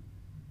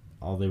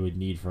all they would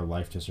need for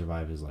life to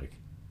survive is, like,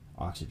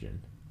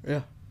 oxygen.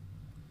 Yeah.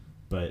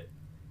 But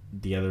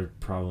the other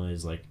problem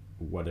is, like,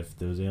 what if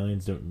those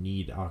aliens don't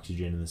need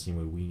oxygen in the same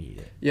way we need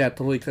it? Yeah,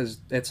 totally, because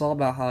it's all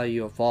about how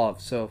you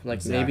evolve. So, like,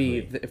 Exactly.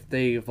 maybe if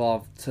they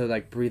evolved to,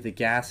 like, breathe the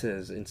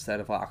gases instead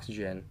of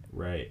oxygen,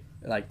 Right.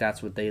 like,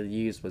 that's what they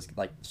used was,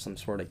 like, some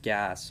sort of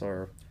gas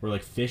or... Or,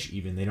 like, fish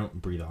even, they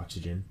don't breathe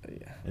oxygen.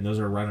 Yeah. And those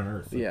are right on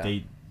Earth. Like, Yeah.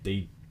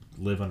 They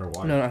live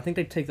underwater. No, I think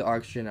they take the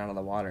oxygen out of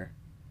the water.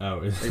 Oh.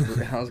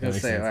 I was going to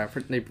say,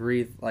 they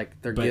breathe,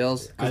 like, their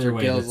gills, because their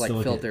gills, like,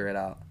 filter it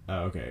out.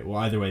 Oh, okay. Well,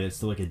 either way, it's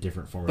still, like, a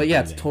different form of But,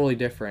 yeah, breathing. it's totally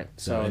different.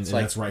 So, it's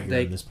like... that's right here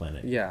on this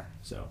planet. Yeah.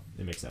 So,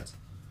 it makes sense.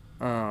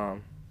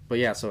 But,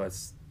 yeah, so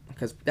it's...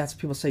 Because that's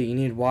what people say, you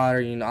need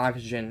water, you need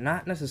oxygen.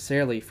 Not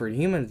necessarily for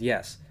humans,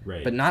 yes.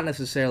 Right. But not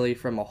necessarily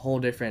from a whole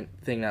different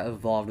thing that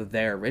evolved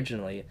there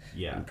originally.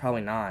 Yeah.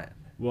 Probably not.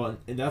 Well,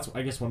 and that's,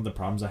 I guess, one of the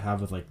problems I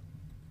have with, like,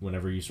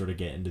 whenever you sort of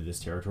get into this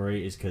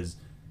territory is because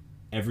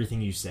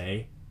everything you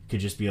say could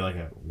just be like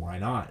why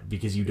not?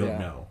 Because you don't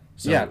know.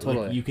 So, yeah,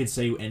 totally. Like, you could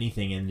say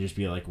anything and just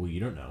be like, well, you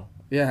don't know.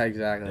 Yeah,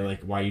 exactly. They're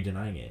like, why are you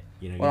denying it?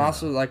 Well,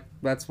 also, like,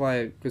 that's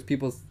why, because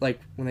people, like,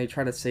 when they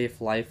try to say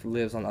if life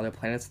lives on other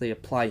planets, they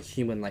apply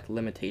human, like,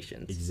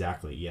 limitations.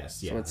 Exactly,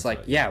 yes. Yeah, so it's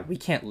like, we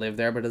can't live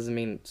there, but it doesn't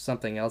mean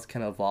something else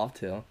can evolve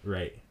to.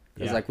 Right.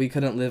 Because, like, we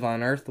couldn't live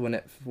on Earth when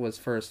it was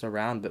first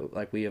around, but,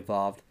 like, we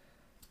evolved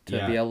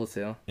to be able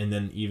to. And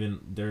then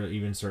there are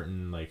even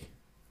certain, like,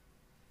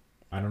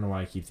 I don't know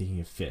why I keep thinking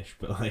of fish,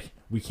 but, like,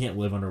 we can't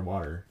live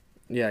underwater.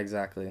 Yeah,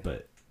 exactly.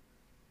 But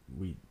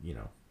we,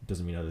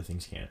 doesn't mean other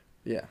things can't.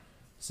 Yeah.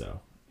 So,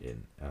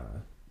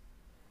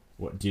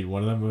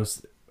 one of the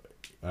most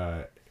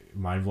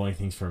mind-blowing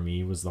things for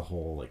me was the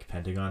whole, like,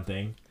 Pentagon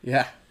thing.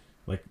 Yeah.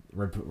 Like,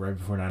 right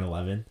before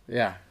 9/11.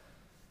 Yeah.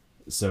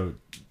 So,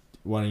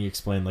 why don't you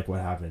explain, like,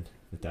 what happened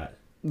with that?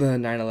 The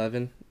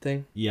 9/11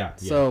 thing? Yeah.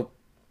 So,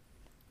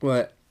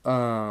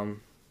 and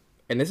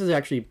this is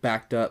actually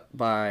backed up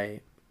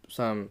by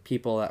some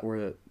people that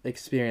were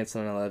experienced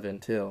 9/11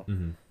 too.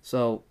 Mm-hmm.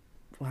 So,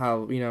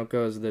 how it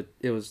goes,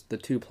 it was the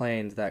two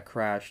planes that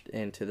crashed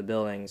into the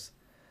buildings.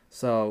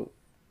 So,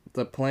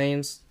 when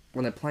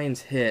the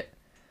planes hit,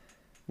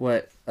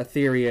 what a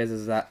theory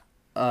is that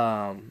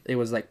it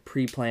was like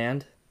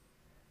pre-planned,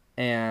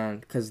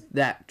 and because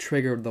that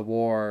triggered the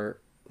war,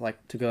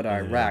 like, to go to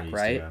Iraq,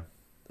 right? Yeah.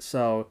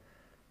 So,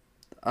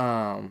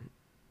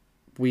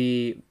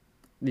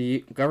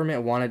 the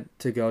government wanted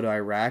to go to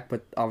Iraq,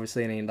 but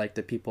obviously they needed, like,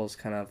 the people's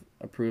kind of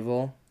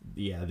approval.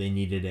 Yeah, they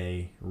needed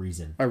a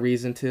reason. A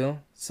reason to.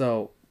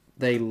 So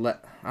I don't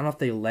know if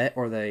they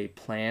or they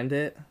planned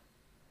it.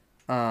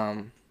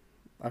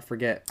 I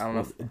forget. I don't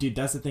know. Dude,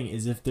 that's the thing,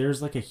 is if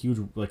there's, like, a huge,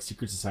 like,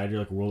 secret society or,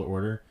 like, world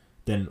order,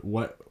 then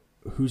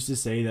who's to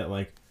say that,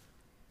 like,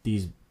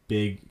 these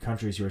big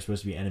countries who are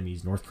supposed to be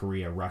enemies, North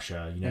Korea,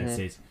 Russia, United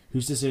States,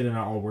 who's to say they're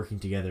not all working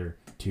together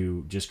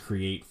to just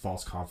create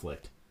false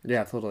conflict?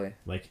 Yeah, totally.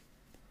 Like,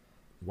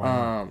 why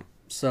not?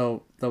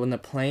 So when the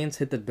planes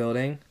hit the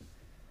building,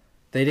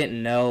 the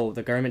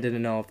government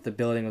didn't know if the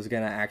building was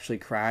going to actually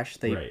crash.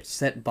 They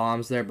set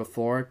bombs there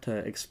before to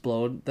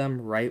explode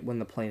them right when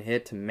the plane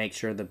hit to make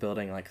sure the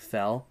building, like,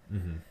 fell.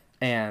 Mm-hmm.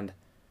 And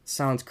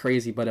sounds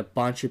crazy, but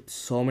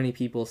so many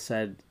people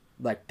said,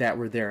 like, that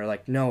were there,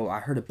 like, no, I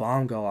heard a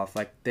bomb go off.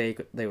 Like, they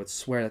would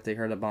swear that they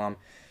heard a bomb.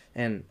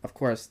 And, of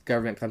course, the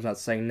government comes out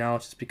saying, no,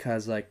 it's just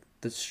because, like,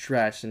 the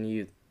stress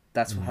and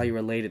that's how you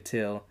relate it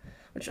to.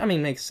 Which, I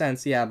mean, makes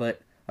sense, yeah,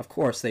 but... Of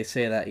course they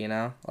say that,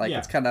 Like,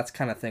 it's that's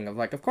kind of thing of,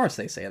 like, of course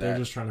they say that. They're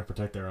just trying to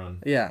protect their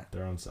own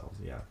selves,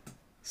 yeah.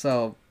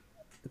 So,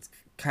 it's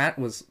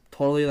was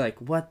totally like,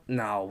 what?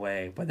 No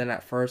way. But then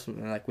at first,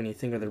 like, when you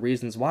think of the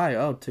reasons why,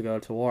 to go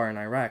to war in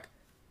Iraq,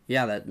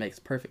 yeah, that makes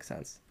perfect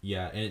sense.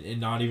 Yeah,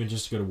 and not even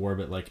just to go to war,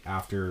 but, like,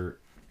 after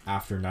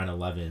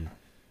 9/11,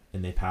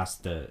 and they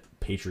passed the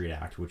Patriot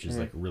Act, which is,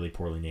 like, really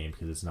poorly named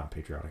because it's not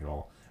patriotic at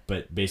all.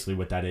 But basically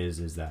what that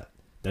is that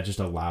just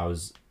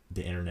allows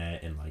the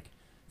internet and, like,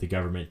 the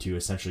government to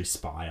essentially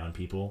spy on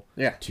people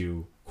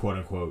to, quote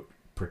unquote,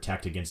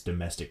 protect against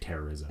domestic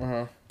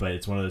terrorism. But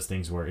it's one of those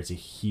things where it's a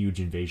huge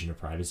invasion of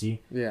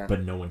privacy,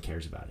 but no one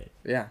cares about it.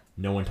 Yeah.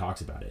 No one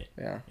talks about it.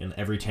 Yeah. And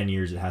every 10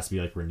 years it has to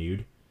be, like,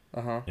 renewed.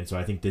 And so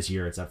I think this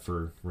year it's up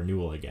for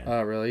renewal again.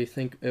 Oh, really? You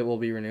think it will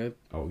be renewed?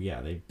 Oh,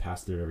 yeah. They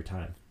pass through it every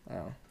time.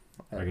 Oh.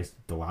 I guess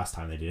the last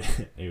time they did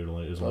it, it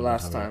was the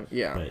last time,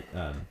 yeah.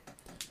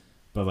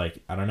 But, like,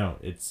 I don't know.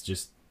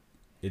 It's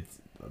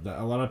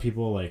a lot of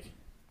people, like,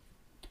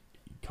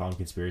 call them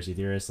conspiracy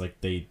theorists. Like,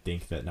 they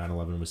think that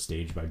 9/11 was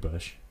staged by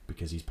Bush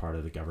because he's part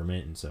of the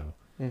government, and so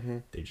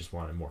they just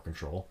wanted more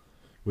control,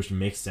 which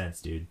makes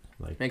sense, dude.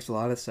 Like, makes a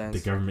lot of sense.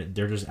 The government,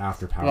 they're just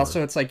after power. But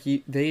also, it's like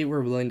they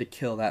were willing to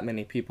kill that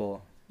many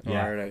people in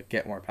order to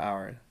get more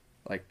power.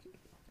 Like,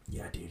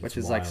 yeah, dude, which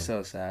is wild. Like,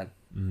 so sad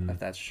if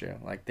that's true.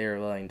 Like, they were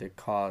willing to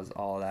cause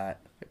all that.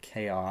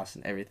 chaos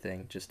and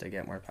everything just to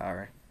get more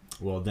power.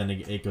 Well, then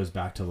it goes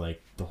back to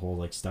like the whole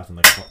like stuff in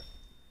like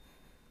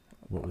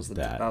what was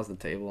that? That was the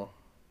table.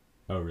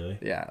 Oh really?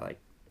 Yeah, like.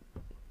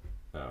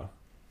 Oh,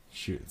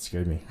 shoot! It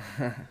scared me.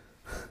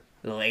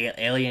 Little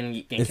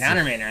alien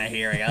encounterment right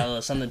here. I got a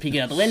little something peeking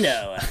out the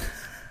window.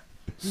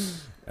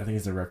 I think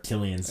it's the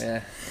reptilians.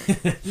 Yeah.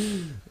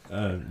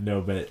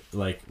 No, but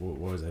like,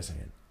 what was I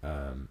saying?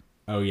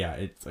 Oh yeah,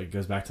 it like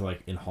goes back to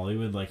like in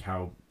Hollywood, like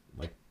how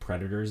like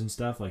predators and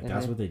stuff, like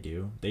that's what they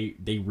do.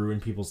 They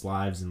ruin people's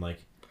lives and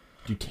like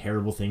do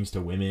terrible things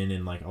to women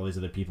and like all these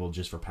other people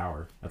just for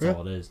power. That's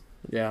all it is.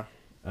 Yeah.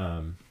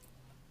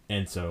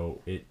 And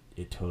so it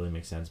totally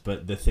makes sense.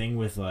 But the thing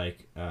with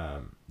like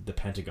the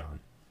Pentagon,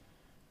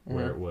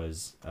 where it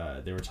was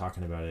they were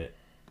talking about it.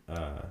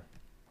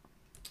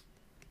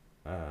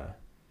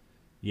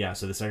 Yeah,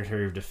 so the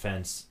Secretary of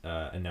Defense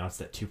announced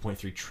that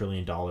 $2.3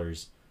 trillion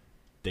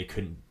they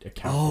couldn't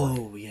account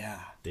for. Oh, yeah.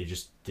 They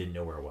just didn't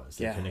know where it was.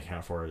 They couldn't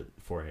account for it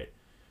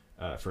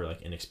for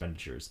like in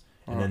expenditures.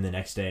 And then the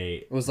next day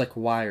it was like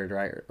wired,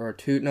 right? Or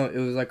it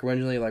was like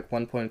originally like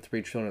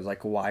 1.3 trillion was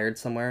like wired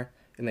somewhere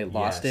and they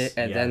lost it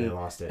and then they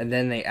lost it. And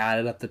then they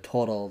added up the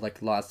total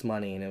like lost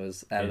money and it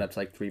was added up to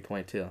like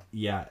 3.2.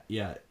 Yeah.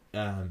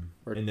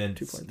 And then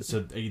 2.3. So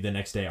the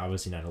next day,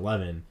 obviously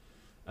 9/11,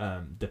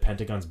 the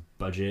Pentagon's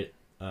budget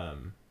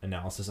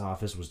analysis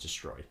office was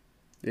destroyed.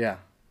 Yeah.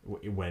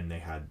 When they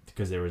had,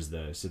 because there was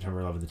the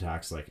September 11th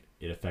attacks, like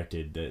it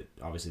affected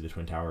obviously the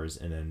Twin Towers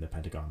and then the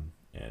Pentagon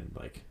and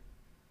like,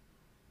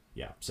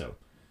 yeah, so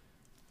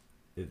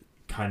it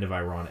kind of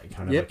ironic,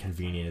 kind of like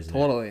convenient, isn't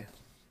it?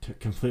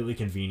 Completely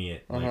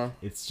convenient. Like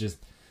it's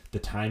just the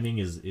timing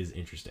is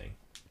interesting.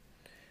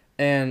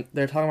 And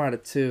they're talking about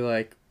it too,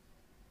 like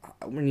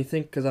when you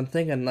think, because I'm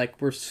thinking like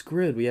we're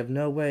screwed. We have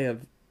no way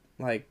of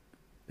like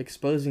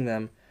exposing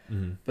them.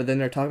 Mm-hmm. But then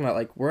they're talking about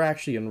like we're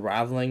actually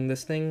unraveling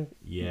this thing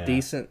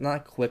decent,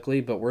 not quickly,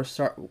 but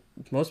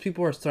most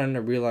people are starting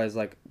to realize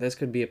like this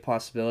could be a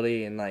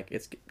possibility and like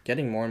it's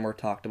getting more and more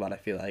talked about, I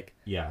feel like.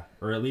 Yeah,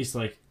 or at least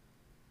like,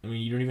 I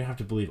mean, you don't even have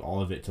to believe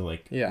all of it to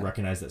like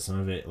recognize that some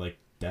of it like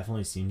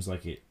definitely seems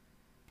like it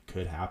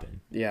could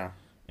happen. Yeah.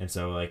 And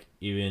so like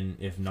even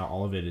if not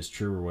all of it is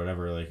true or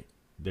whatever, like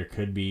there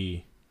could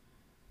be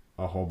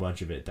a whole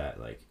bunch of it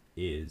that like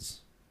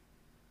is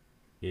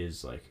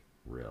like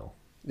real.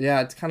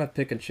 Yeah, it's kind of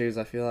pick and choose,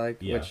 I feel like,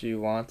 which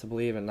you want to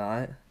believe and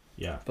not.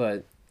 Yeah.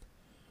 But,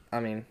 I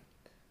mean,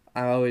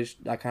 I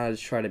kind of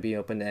just try to be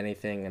open to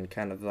anything and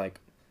kind of, like,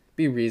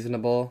 be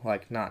reasonable,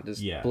 like, not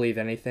just believe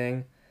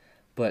anything,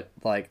 but,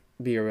 like,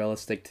 be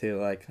realistic,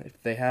 too. Like,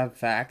 if they have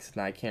facts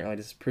and I can't really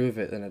disprove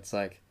it, then it's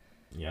like...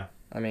 Yeah.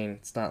 I mean,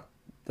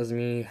 doesn't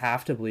mean you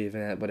have to believe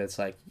in it, but it's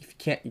like, if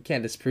you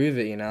can't disprove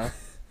it, you know?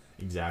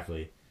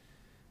 Exactly.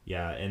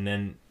 Yeah, and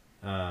then,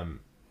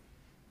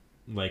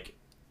 like...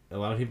 A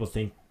lot of people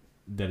think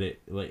that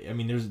it like I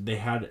mean they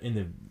had in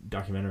the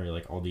documentary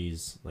like all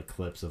these like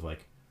clips of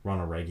like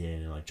Ronald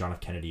Reagan and like John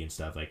F. Kennedy and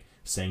stuff like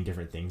saying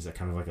different things that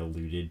kind of like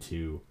alluded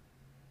to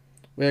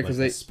because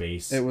like,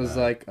 space. It was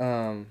like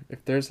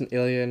if there's an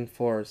alien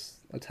force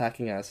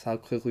attacking us, how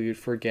quickly you'd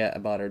forget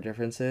about our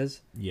differences.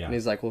 Yeah. And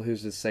he's like, well,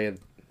 who's to say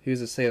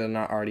they're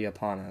not already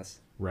upon us?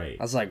 Right.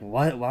 I was like,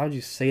 what? Why would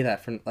you say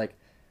that? For like,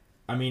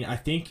 I mean,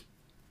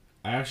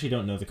 I actually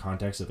don't know the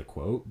context of the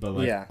quote, but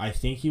like I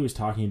think he was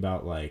talking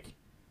about like,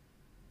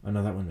 oh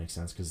no, that wouldn't make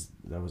sense because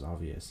that was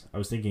obvious. I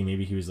was thinking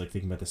maybe he was like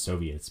thinking about the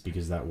Soviets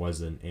because that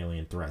was an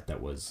alien threat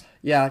that was.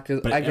 Yeah,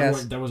 because I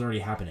guess that was already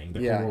happening.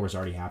 The Cold War was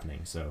already happening.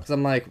 So. Because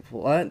I'm like,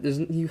 what? There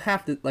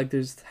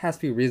has to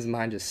be a reason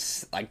behind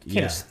just like you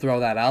can't just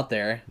throw that out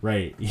there.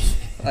 Right.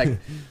 Like,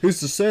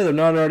 who's to say they're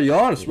not already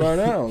on us right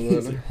now?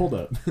 Like, hold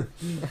up.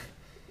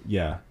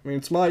 Yeah. I mean,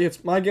 it's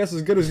my guess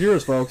as good as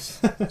yours,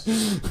 folks.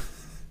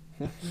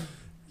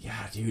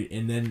 Yeah, dude,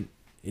 and then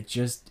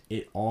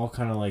it all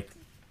kind of like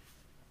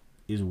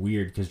is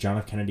weird because John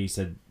F. Kennedy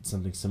said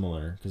something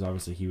similar because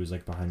obviously he was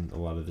like behind a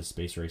lot of the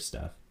space race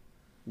stuff.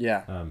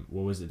 Yeah.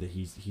 What was it that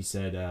he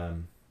said?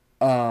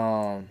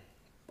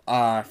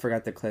 I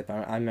forgot the clip.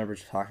 I remember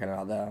talking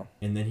about though.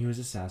 And then he was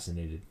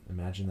assassinated.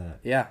 Imagine that.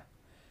 Yeah.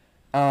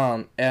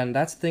 And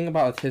that's the thing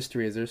about with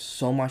history is there's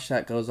so much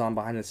that goes on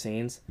behind the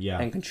scenes. Yeah.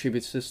 And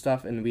contributes to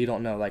stuff, and we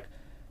don't know. Like,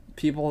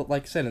 people,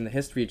 like I said, in the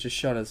history, it just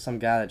showed us some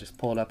guy that just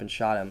pulled up and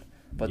shot him.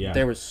 But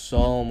there was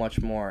so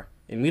much more.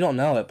 And we don't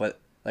know it, but,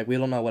 like, we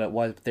don't know what it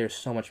was, but there's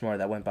so much more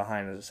that went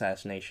behind his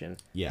assassination.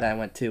 Yeah. That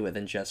went to it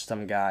than just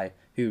some guy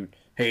who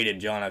hated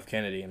John F.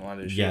 Kennedy and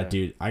wanted to shoot him. Yeah,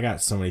 dude, I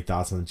got so many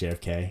thoughts on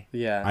JFK.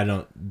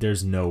 Yeah.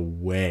 There's no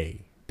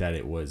way that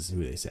it was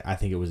who they say. I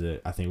think it was an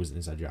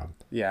inside job.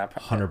 Yeah.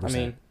 100%. I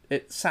mean,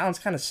 it sounds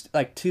kind of,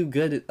 like, too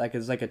good. Like,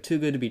 it's like a too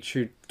good to be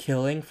true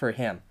killing for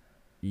him.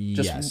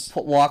 Just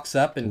walks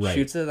up and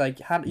shoots it.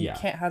 Like, how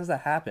does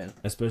that happen?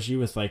 Especially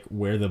with like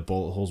where the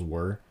bullet holes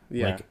were.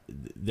 Yeah. Like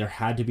there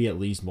had to be at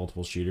least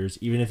multiple shooters.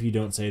 Even if you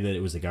don't say that it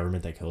was the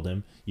government that killed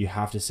him, you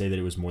have to say that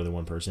it was more than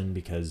one person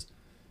because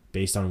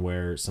based on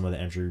where some of the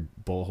entry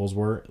bullet holes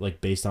were,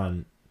 like based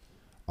on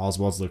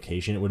Oswald's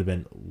location, it would have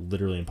been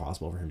literally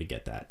impossible for him to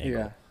get that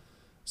angle.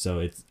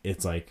 So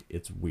it's like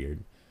it's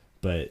weird,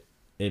 but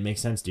it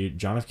makes sense, dude.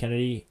 John F.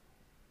 Kennedy,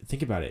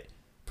 think about it.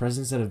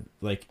 Presidents that have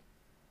like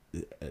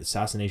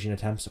assassination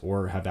attempts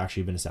or have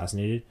actually been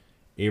assassinated.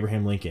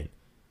 Abraham Lincoln,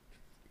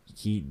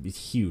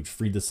 he's huge,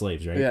 freed the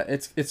slaves, right? Yeah,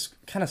 it's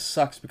kind of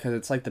sucks because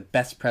it's like the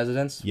best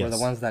presidents were the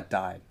ones that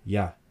died.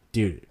 Yeah,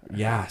 dude.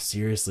 Yeah,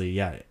 seriously.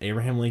 Yeah,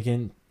 Abraham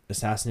Lincoln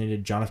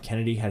assassinated. John F.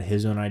 Kennedy had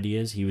his own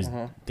ideas. He was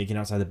thinking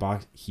outside the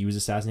box. He was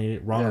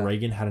assassinated. Ronald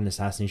Reagan had an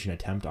assassination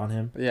attempt on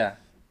him. Yeah.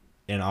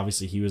 And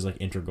obviously he was like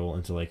integral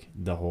into like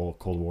the whole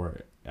Cold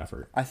War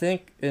effort. I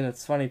think, and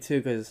it's funny too,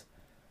 because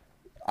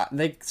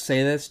they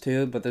say this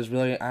too, but there's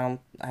really I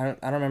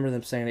don't remember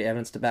them saying the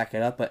evidence to back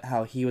it up. But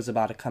how he was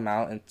about to come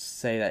out and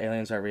say that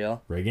aliens are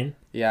real. Reagan?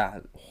 Yeah.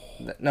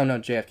 No,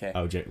 JFK.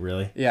 Oh,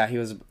 really? Yeah, he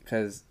was,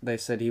 because they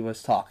said he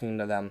was talking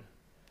to them,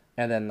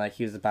 and then like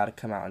he was about to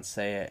come out and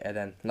say it, and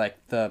then like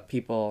the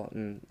people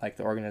and like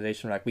the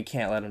organization were like, we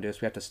can't let him do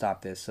this. We have to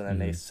stop this. So then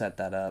they set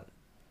that up.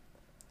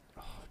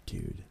 Oh,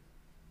 dude.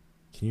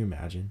 Can you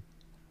imagine?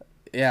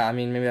 Yeah, I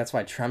mean, maybe that's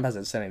why Trump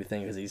hasn't said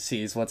anything, because he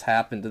sees what's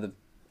happened to the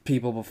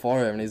people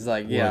before him, and he's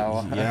like,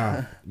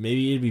 yeah.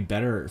 Maybe it'd be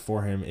better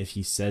for him if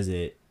he says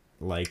it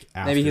like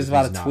after. Maybe he's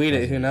about to tweet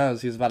it. Who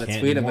knows? He was about to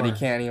tweet it, but he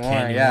can't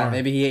anymore. Yeah,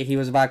 maybe he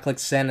was about to click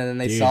send, and then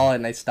they saw it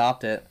and they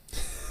stopped it.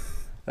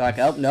 They're like,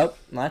 oh nope,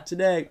 not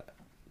today.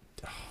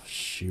 Oh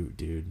shoot,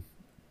 dude.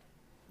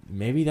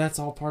 Maybe that's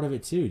all part of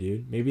it too,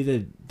 dude. Maybe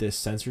the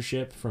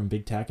censorship from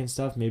big tech and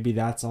stuff. Maybe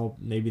that's all.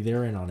 Maybe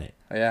they're in on it.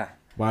 Yeah.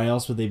 Why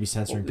else would they be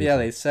censoring people? Yeah,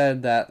 they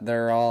said that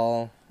they're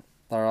all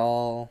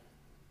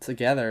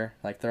together.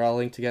 Like, they're all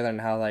linked together,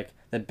 and how, like,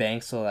 the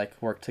banks will, like,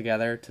 work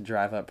together to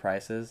drive up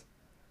prices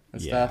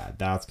and stuff. Yeah,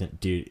 that's gonna...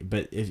 Dude,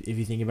 but if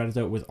you think about it,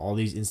 though, with all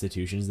these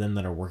institutions, then,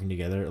 that are working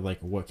together, like,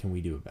 what can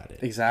we do about it?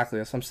 Exactly.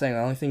 That's what I'm saying. The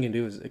only thing you can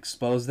do is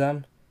expose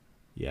them.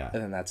 Yeah.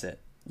 And then that's it.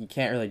 You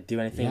can't really do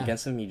anything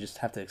against them. You just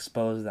have to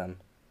expose them.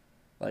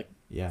 Like...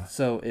 Yeah.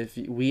 So, if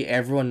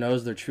everyone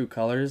knows their true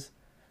colors...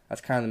 That's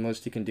kind of the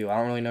most you can do. I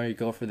don't really know. You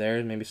go for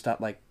theirs, maybe stop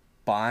like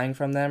buying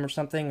from them or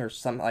something, or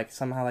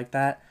somehow like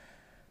that.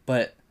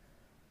 But,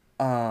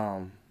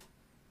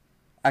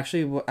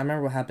 actually, I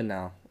remember what happened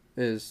now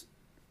is,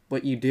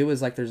 what you do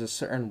is like there's a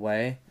certain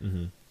way,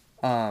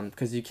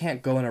 because you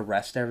can't go and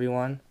arrest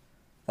everyone,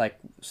 like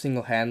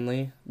single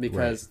handedly,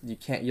 because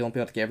you won't be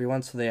able to get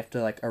everyone. So they have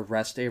to like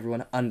arrest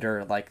everyone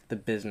under like the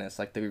business,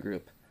 like the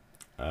group.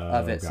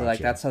 Of it. Gotcha. So like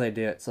that's how they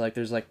do it. So like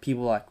there's like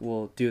people like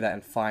will do that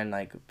and find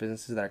like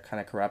businesses that are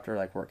kind of corrupt or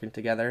like working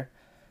together,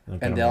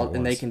 and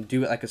they can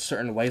do it like a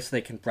certain way, so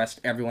they can arrest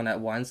everyone at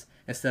once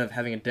instead of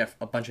having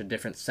a bunch of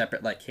different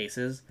separate like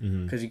cases,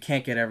 because you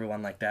can't get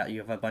everyone like that. You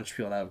have a bunch of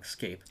people that will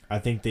escape. I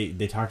think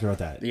they talked about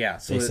that. Yeah,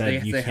 so they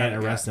said you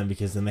can't arrest them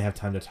because then they have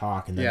time to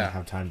talk, and then they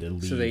have time to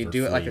leave. So they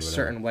do it like a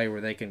certain way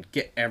where they can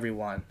get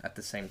everyone at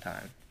the same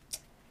time.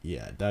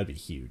 Yeah, that'd be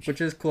huge.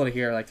 Which is cool to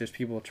hear. Like, there's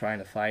people trying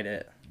to fight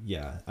it.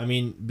 Yeah, I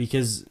mean,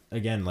 because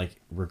again, like,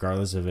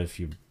 regardless of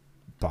if you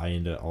buy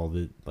into all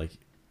the like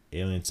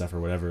alien stuff or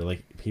whatever,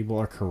 like, people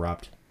are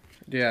corrupt.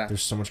 Yeah.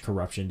 There's so much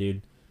corruption,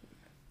 dude,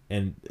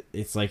 and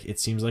it's like it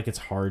seems like it's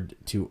hard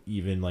to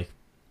even like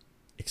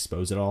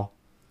expose it all.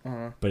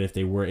 But if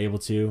they were able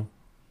to,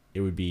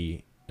 it would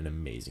be an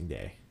amazing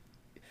day.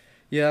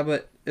 Yeah,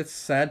 but it's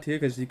sad too,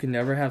 because you can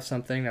never have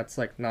something that's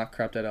like not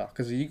corrupt at all.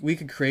 Because we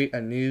could create a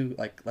new,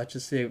 like, let's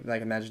just say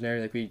like imaginary,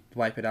 like we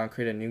wipe it out and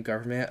create a new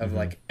government of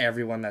like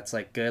everyone that's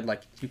like good.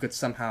 Like you could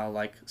somehow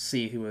like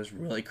see who was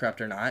really corrupt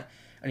or not,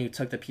 and you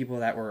took the people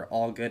that were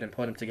all good and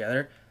put them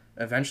together.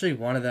 Eventually,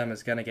 one of them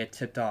is gonna get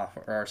tipped off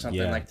or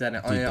something like that.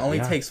 And it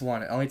only takes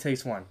one. It only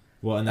takes one.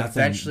 Well, and that's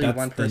eventually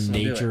one person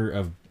the nature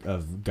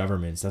of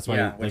governments. That's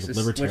why like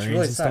libertarians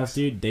really and stuff,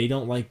 dude. They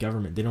don't like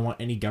government. They don't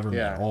want any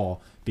government at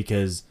all,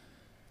 because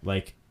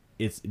like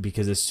it's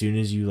because as soon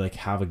as you like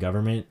have a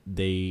government,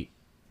 they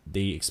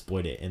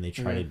exploit it and they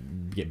try to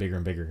get bigger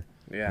and bigger.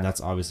 Yeah, and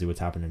that's obviously what's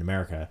happened in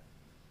America.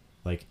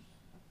 Like,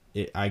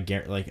 I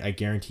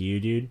guarantee you,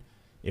 dude.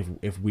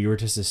 If we were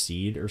to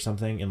secede or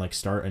something and like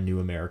start a new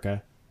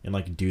America and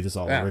like do this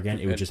all over again,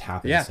 it would just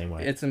happen the same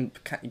way.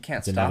 You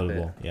can't stop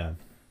it. Yeah.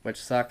 Which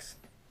sucks.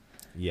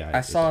 Yeah.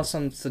 I saw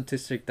some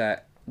statistic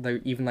that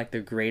even like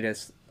the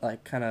greatest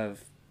like kind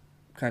of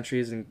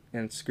countries and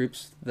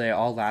groups, they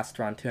all last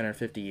around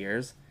 250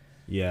 years.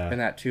 Yeah.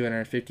 And that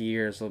 250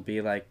 years will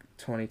be like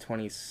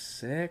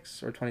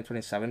 2026 or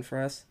 2027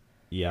 for us.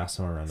 Yeah,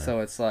 somewhere around there. So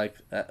it's like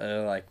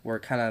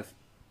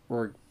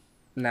we're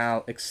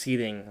now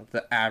exceeding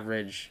the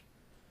average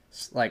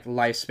like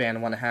lifespan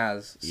one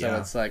has. So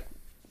it's like,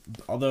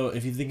 although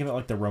if you think about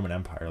like the Roman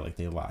Empire, like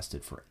they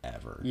lasted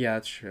forever. Yeah,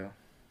 that's true.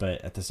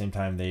 But at the same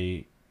time,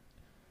 they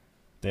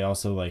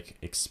also like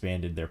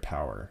expanded their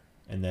power,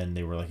 and then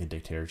they were like a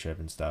dictatorship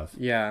and stuff.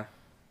 Yeah.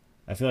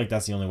 I feel like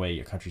that's the only way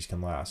your countries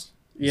can last.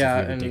 Yeah,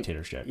 if you have a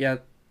dictatorship. Yeah,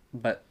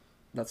 but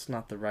that's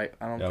not the right.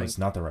 I don't think it's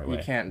not the right way.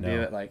 You can't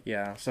do it like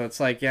So it's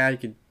like you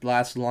could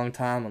last a long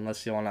time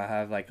unless you want to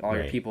have like all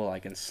your people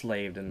like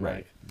enslaved and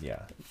like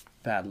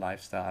bad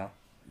lifestyle.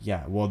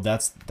 Yeah, well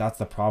that's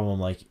the problem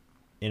like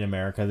in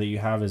America that you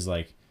have is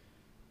like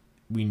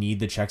we need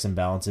the checks and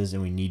balances,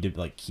 and we need to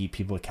like keep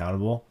people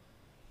accountable.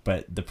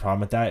 But the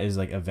problem with that is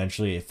like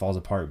eventually it falls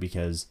apart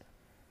because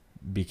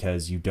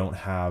you don't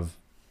have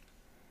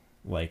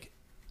like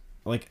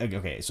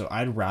okay, so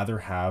I'd rather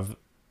have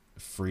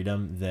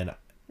freedom than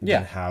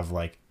have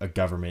like a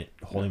government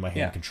holding my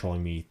hand,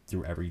 controlling me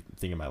through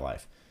everything in my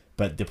life.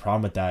 But the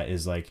problem with that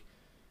is like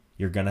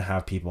you're gonna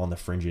have people on the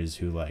fringes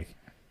who like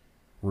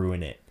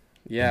ruin it,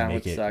 and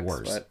make it sucks,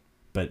 worse.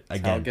 But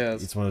again,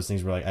 it's one of those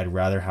things where like I'd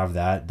rather have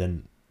that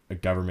than a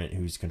government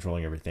who's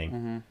controlling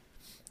everything,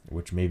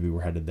 which maybe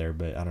we're headed there,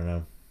 but I don't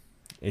know.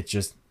 It's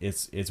just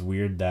it's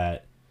weird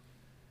that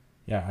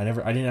I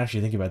didn't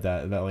actually think about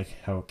that, about like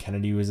how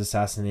Kennedy was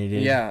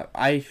assassinated. Yeah,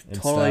 I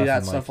totally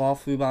that stuff all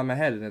flew by my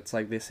head, and it's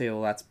like they say,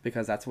 well, that's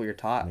because that's what you're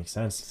taught. Makes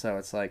sense. So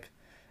it's like,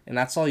 and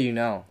that's all you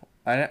know.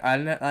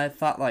 I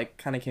thought like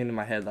kind of came to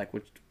my head like,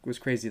 which was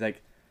crazy,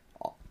 like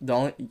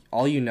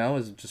all you know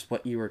is just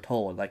what you were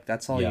told, like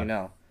that's all you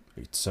know.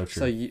 It's so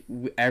true.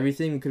 So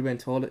everything we could have been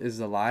told is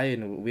a lie,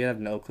 and we have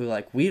no clue.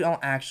 Like we don't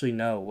actually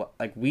know what,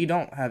 like we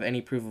don't have any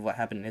proof of what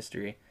happened in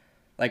history,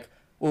 like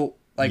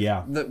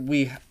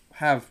we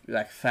have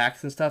like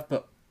facts and stuff,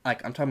 but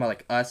like I'm talking about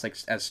like us, like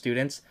as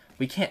students,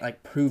 we can't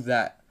like prove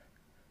that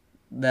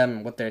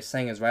what they're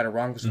saying is right or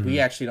wrong, because we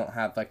actually don't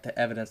have like the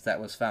evidence that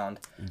was found.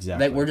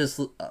 Exactly. Like we're just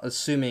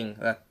assuming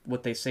that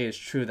what they say is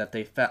true, that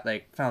they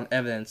found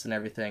evidence and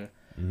everything.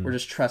 We're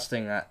just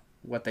trusting that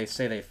what they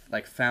say they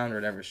like found or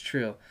whatever is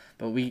true,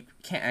 but we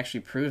can't actually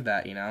prove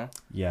that, you know.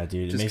 Yeah,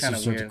 dude, it makes you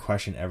start to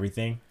question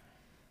everything,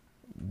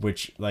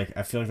 which like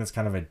I feel like that's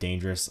kind of a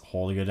dangerous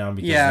hole to go down,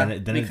 because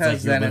then it's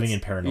like you're living in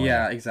paranoia.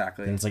 Yeah,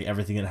 exactly. And it's like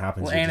everything that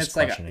happens, you're just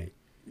questioning. Like,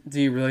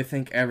 do you really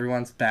think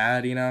everyone's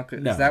bad, you know?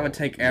 Because that would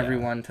take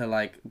everyone to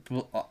like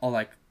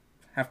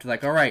have to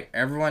like, all right,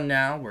 everyone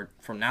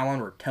from now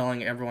on we're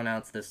telling everyone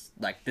else this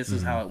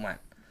is how it went.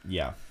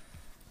 Yeah,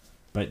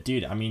 but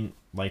dude, I mean,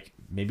 like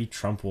maybe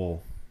Trump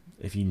will,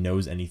 if he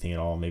knows anything at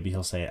all, maybe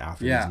he'll say it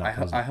after he's not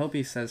president. I hope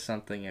he says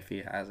something if he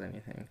has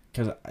anything.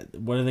 Because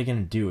what are they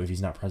gonna do if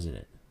he's not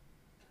president?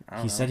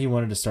 He said he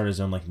wanted to start his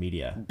own like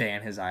media.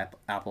 Ban his Apple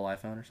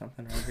iPhone or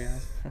something. Whatever he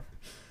has.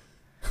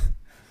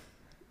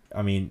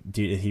 I mean,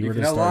 dude, if he were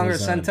to no longer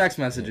send text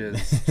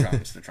messages, Trump,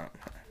 Mr. Trump.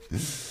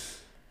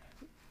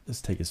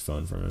 Let's take his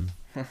phone from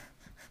him.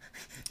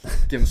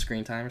 Give him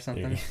screen time or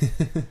something.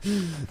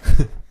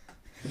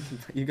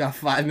 You got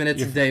 5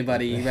 minutes a day,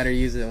 buddy. You better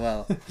use it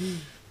well.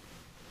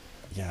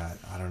 Yeah,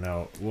 I don't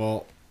know.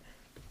 Well,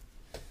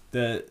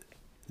 the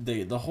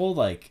whole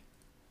like,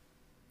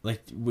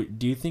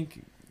 do you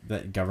think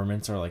that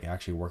governments are like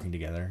actually working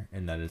together,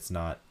 and that it's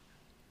not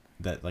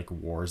that like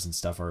wars and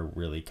stuff are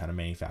really kind of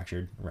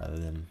manufactured rather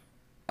than?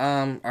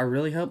 I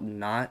really hope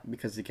not,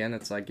 because again,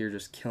 it's like you're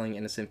just killing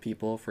innocent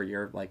people for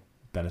your like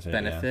benefit.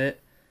 Yeah.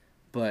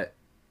 But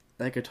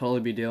they could totally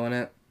be doing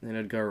it, and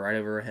it'd go right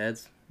over our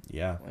heads.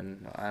 Yeah.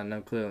 And I have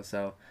no clue.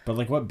 So. But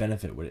like, what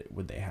benefit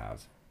would they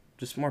have?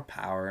 Just more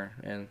power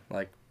and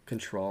like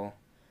control.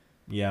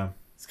 Yeah.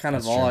 It's kind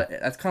of all.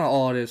 That's kind of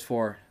all it is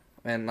for,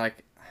 and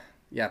like,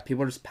 yeah,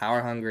 people are just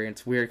power hungry. And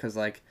it's weird because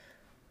like,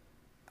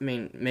 I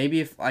mean, maybe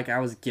if like I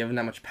was given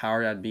that much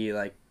power, I'd be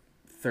like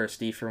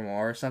thirsty for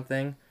more or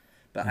something.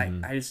 But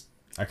I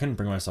couldn't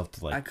bring myself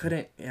to like. I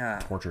couldn't. Yeah.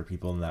 Torture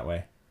people in that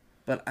way.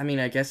 But I mean,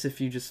 I guess if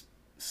you just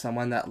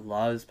someone that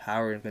loves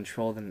power and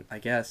control, then I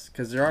guess,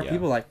 because there are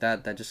people like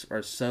that just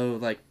are so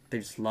like they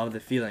just love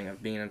the feeling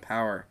of being in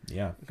power.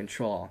 Yeah. And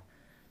control,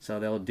 so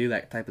they'll do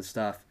that type of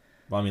stuff.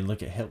 Well, I mean,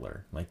 look at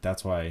Hitler. Like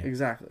that's why.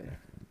 Exactly.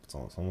 It's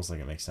almost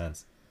like it makes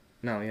sense.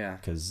 No, yeah.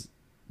 Because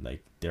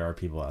like there are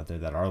people out there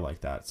that are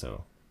like that,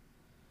 so.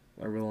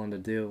 Are willing to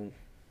do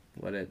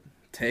what it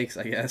takes,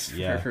 I guess,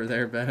 for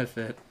their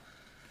benefit.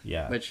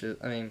 Yeah. Which is,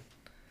 I mean.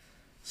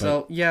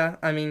 So yeah,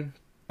 I mean,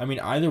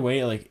 either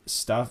way, like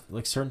stuff,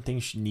 like certain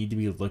things need to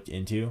be looked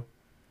into.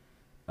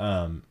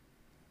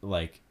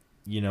 Like,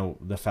 you know,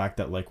 the fact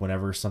that like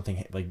whenever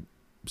something like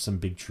some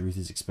big truth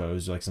is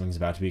exposed, or like something's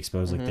about to be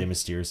exposed, like they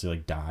mysteriously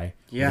like die,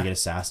 they get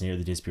assassinated,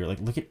 or they disappear. Like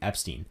look at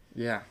Epstein.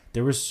 Yeah.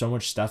 There was so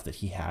much stuff that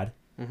he had,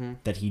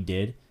 that he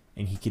did,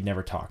 and he could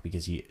never talk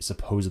because he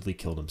supposedly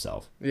killed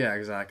himself. Yeah,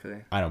 exactly.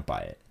 I don't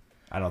buy it.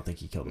 I don't think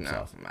he killed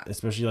himself,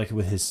 especially like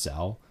with his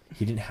cell.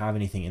 He didn't have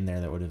anything in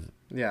there that would have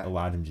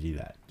allowed him to do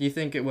that. Do you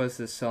think it was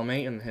his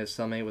cellmate, and his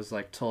cellmate was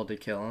like told to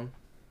kill him,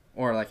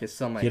 or like his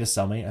cellmate? He had a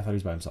cellmate. I thought he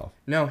was by himself.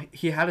 No,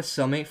 he had a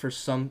cellmate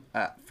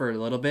for a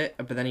little bit,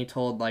 but then he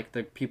told like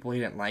the people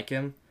he didn't like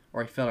him,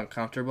 or he felt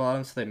uncomfortable at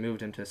him, so they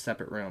moved him to a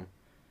separate room.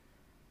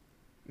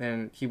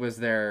 And he was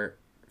there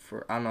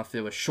for, I don't know if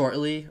it was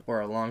shortly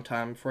or a long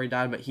time before he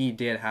died, but he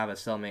did have a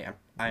cellmate.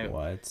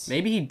 What?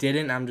 Maybe he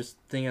didn't. I'm just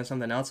thinking of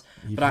something else.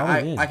 But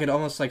I could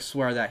almost like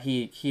swear that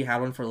he had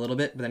one for a little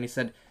bit, but then he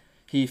said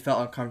he felt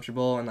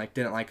uncomfortable and like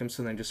didn't like him,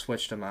 so then just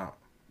switched him out.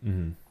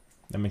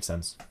 That makes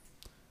sense.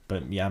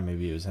 But yeah,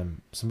 maybe it was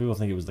him. Some people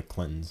think it was the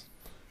Clintons.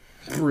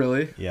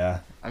 Really?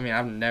 Yeah. I mean,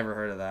 I've never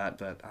heard of that,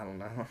 but I don't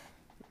know.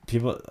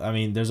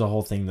 There's a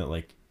whole thing that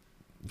like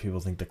people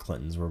think the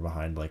Clintons were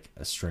behind like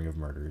a string of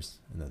murders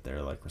and that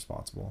they're like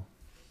responsible,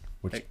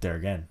 which there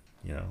again,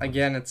 you know.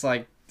 Again, it's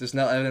like there's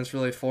no evidence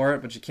really for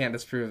it, but you can't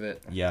disprove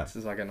it. Yeah. This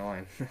is like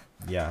annoying.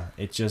 Yeah,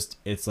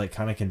 it's like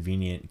kind of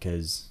convenient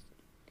because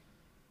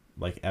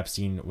like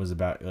Epstein was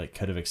about like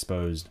could have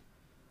exposed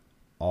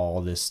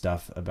all this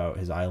stuff about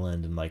his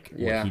island and like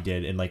what he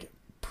did, and like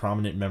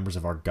prominent members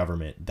of our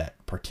government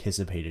that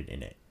participated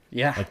in it.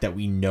 Yeah. Like that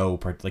we know,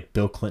 like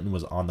Bill Clinton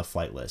was on the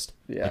flight list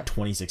like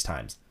 26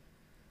 times.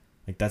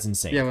 Like that's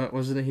insane. Yeah,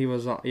 was it he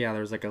was on? Yeah,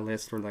 there was like a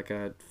list where like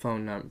a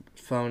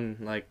phone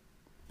like.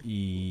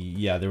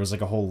 Yeah, there was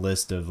like a whole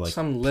list of like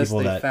some list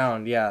they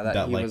found. Yeah,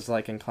 that he like, was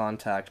like in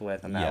contact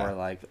with, and that were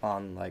like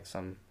on like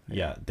some.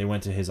 Yeah, they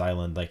went to his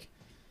island, like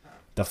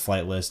the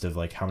flight list of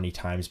like how many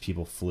times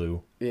people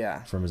flew.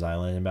 Yeah. From his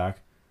island and back,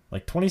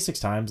 like 26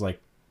 times.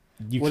 Like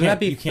wouldn't that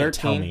be 13?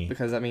 Tell me,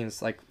 because that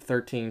means like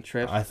 13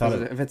 trips. I thought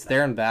if it's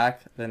there and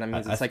back, then that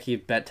means it's like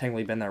he'd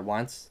technically been there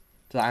once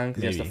to the island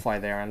because he has to fly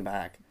there and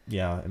back.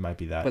 Yeah, it might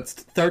be that. But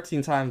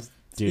 13 times.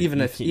 Dude,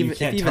 you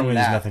can't tell me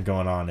there's nothing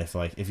going on if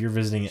you're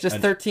visiting. Just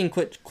 13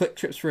 quick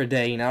trips for a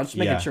day, you know, just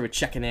making sure we're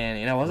checking in.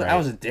 You know, I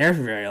wasn't there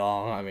for very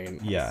long. I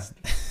mean, it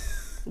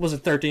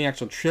wasn't 13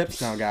 actual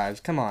trips now, guys.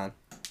 Come on.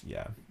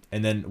 Yeah,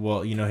 and then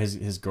you know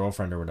his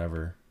girlfriend or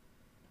whatever,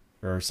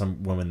 or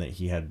some woman that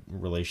he had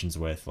relations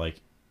with,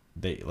 like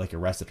they like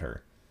arrested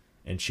her,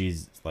 and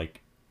she's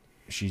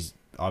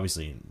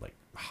obviously like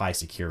high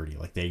security,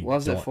 like they what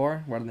was it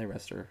for? Why didn't they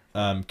arrest her?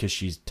 Because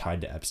she's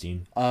tied to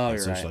Epstein. Oh, you're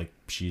so right. Like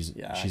she's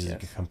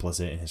like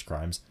complicit in his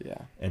crimes. Yeah.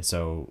 And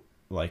so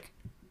like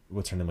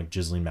what's her name, like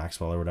Ghislaine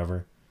Maxwell or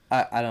whatever.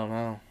 I don't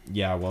know.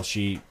 Yeah, well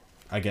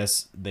I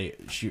guess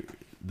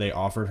they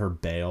offered her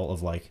bail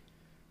of like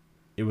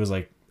it was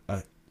like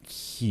a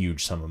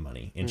huge sum of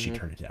money, and she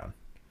turned it down.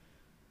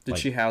 Did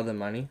she have the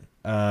money?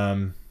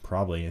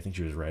 Probably. I think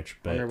she was rich,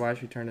 but I wonder why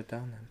she turned it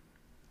down then.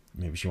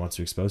 Maybe she wants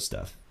to expose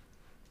stuff.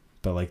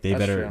 But like they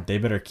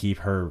better keep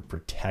her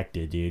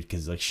protected, dude,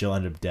 because like she'll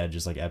end up dead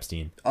just like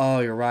Epstein. Oh,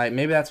 you're right.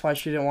 Maybe that's why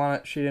she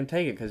didn't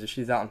take it, because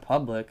she's out in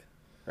public,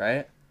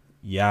 right?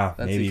 Yeah,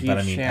 maybe. But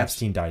I mean,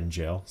 Epstein died in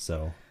jail,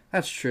 so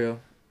that's true.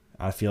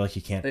 I feel like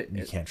you can't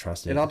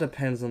trust it. It all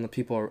depends on the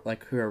people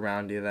like who are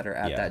around you that are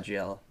at that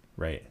jail.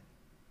 Right.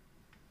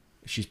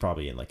 She's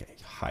probably in like a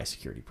high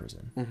security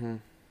prison. Mm-hmm.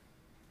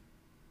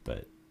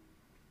 But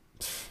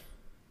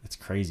it's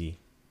crazy.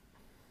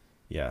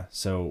 Yeah.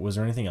 So, was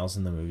there anything else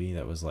in the movie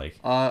that was like?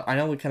 I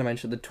know we kind of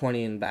mentioned the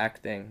 20 and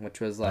back thing, which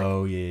was like.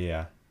 Oh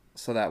yeah.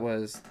 So that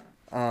was,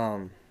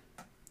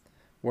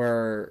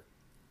 where,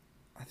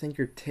 I think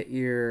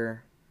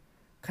you're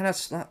kind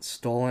of not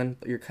stolen,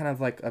 but you're kind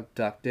of like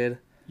abducted.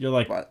 You're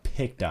like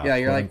picked out. Yeah,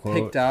 you're like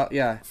picked out.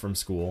 Yeah. From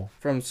school.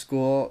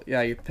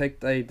 Yeah, you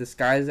picked. They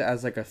disguise it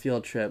as like a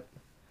field trip,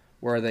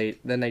 where they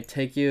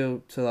take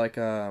you to like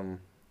the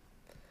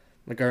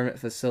government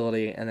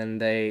facility, and then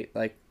they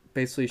like.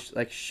 Basically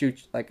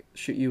shoot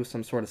you with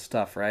some sort of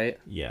stuff, right?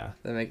 Yeah.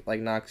 That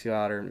knocks you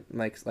out or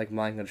makes like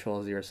mind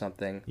controls you or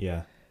something.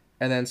 Yeah.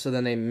 And then so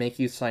they make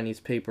you sign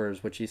these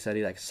papers, which he said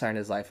he like signed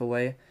his life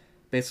away.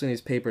 Basically, these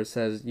papers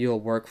says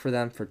you'll work for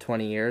them for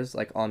 20 years,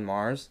 like on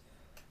Mars,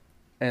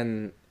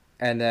 and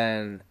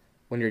then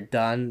when you're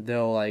done,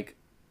 they'll like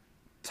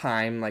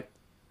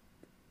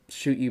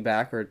shoot you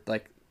back, or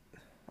like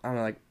I don't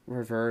know, like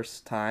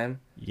reverse time.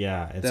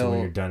 Yeah, and so when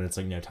you're done, it's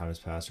like no time has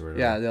passed or whatever.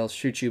 Yeah, they'll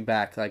shoot you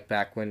back, like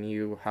back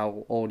when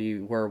how old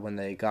you were when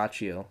they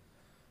got you.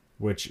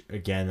 Which,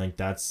 again, like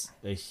that's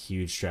a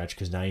huge stretch,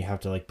 because now you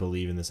have to like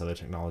believe in this other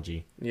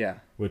technology. Yeah.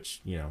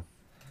 Which, you know,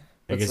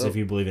 I guess if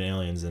you believe in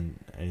aliens, then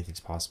anything's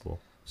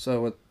possible.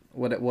 So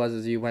what it was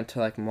is you went to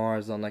like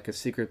Mars on like a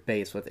secret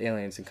base with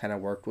aliens and kind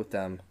of worked with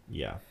them.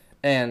 Yeah.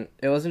 And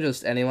it wasn't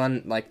just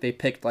anyone, like they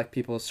picked like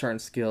people with certain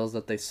skills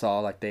that they saw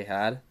like they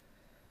had.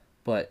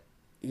 But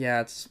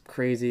yeah, it's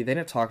crazy. They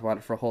didn't talk about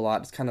it for a whole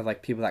lot. It's kind of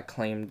like people that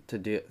claimed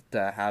to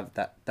have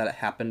that it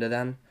happened to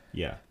them.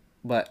 Yeah.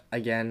 But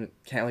again,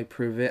 can't really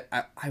prove it.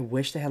 I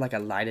wish they had like a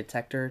lie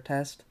detector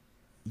test.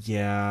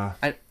 Yeah.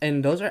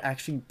 And those are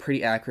actually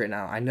pretty accurate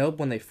now. I know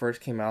when they first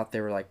came out, they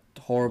were like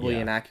horribly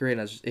inaccurate.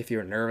 And if you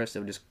were nervous, it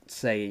would just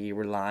say you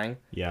were lying.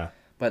 Yeah.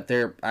 But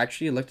they're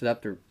actually looked it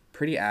up. They're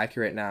pretty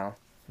accurate now.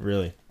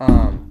 Really?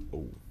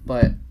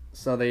 But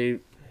so they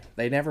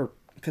never.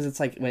 Because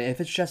it's like,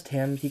 if it's just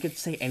him, he could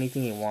say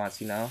anything he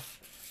wants, you know?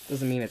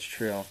 Doesn't mean it's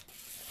true.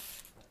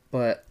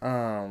 But,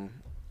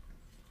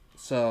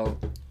 so,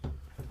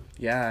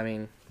 yeah, I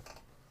mean,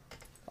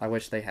 I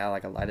wish they had,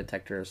 like, a lie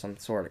detector or some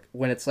sort.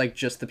 When it's, like,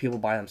 just the people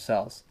by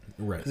themselves.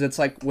 Right. Because it's,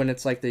 like, when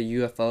it's, like, the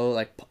UFO,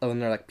 like, when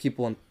they're, like,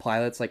 people and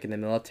pilots, like, in the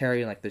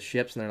military and, like, the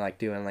ships, and they're, like,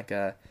 doing, like,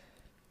 I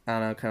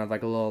don't know, kind of,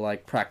 like, a little,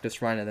 like,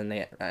 practice run, and then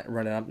they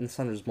run it up, and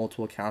there's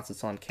multiple accounts,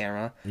 it's on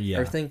camera. Yeah.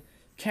 Everything.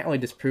 Can't really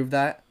disprove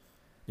that.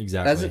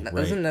 Exactly.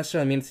 Doesn't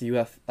necessarily mean it's a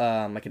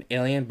UFO, like an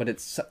alien, but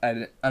it's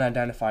an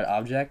unidentified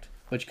object,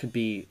 which could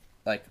be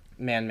like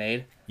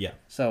man-made. Yeah.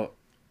 So,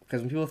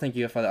 because when people think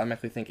UFO, they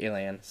automatically think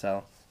alien.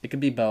 So it could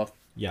be both.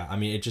 Yeah, I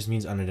mean, it just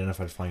means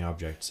unidentified flying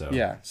object. So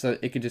yeah, so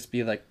it could just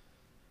be like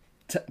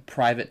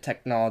private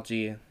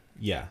technology.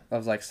 Yeah.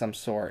 Of like some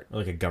sort. Or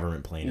like a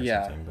government plane or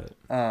something, but.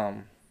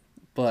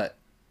 But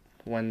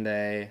when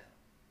they.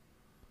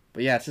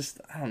 But yeah, it's just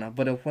I don't know.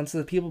 But if once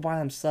the people by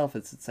themselves,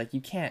 it's like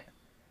you can't.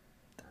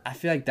 I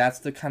feel like that's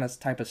the kind of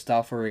type of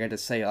stuff where we got to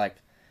say like,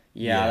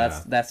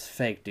 yeah, that's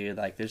fake, dude.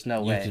 Like, there's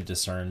no way. You have to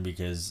discern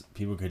because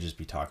people could just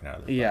be talking out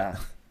of their yeah.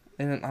 butt.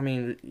 And I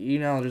mean,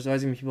 there's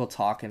always gonna be people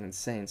talking and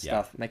saying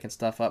stuff, making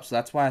stuff up. So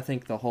that's why I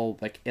think the whole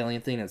like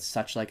alien thing is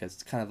such like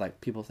it's kind of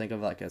like people think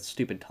of like a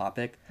stupid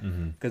topic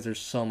because there's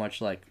so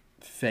much like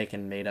fake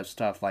and made up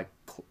stuff like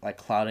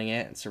clouding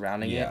it and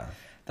surrounding it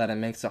that it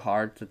makes it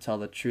hard to tell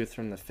the truth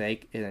from the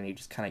fake, and then you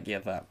just kind of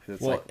give up.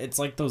 It's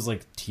like those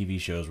like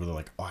TV shows where they're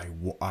like,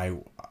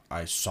 oh,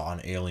 I saw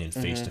an alien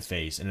face to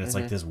face, and it's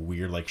like this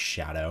weird like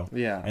shadow.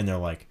 Yeah. And they're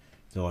like,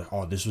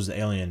 oh, this was the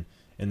alien.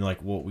 And they're like,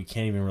 well, we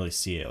can't even really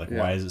see it. Like,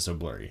 why is it so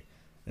blurry?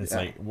 And it's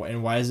like,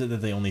 and why is it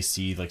that they only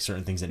see like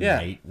certain things at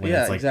night when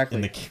it's like, exactly.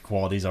 and the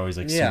quality is always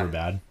like super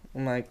bad?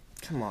 I'm like,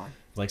 come on.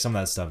 Like some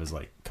of that stuff is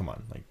like, come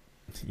on, like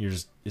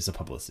it's a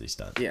publicity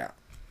stunt. Yeah.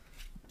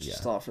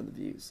 Just all for the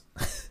views.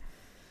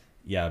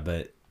 Yeah,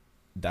 but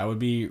that would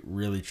be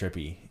really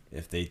trippy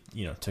if they,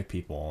 took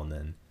people and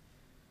then,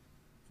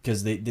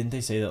 because they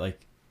say that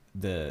like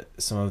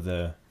some of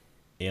the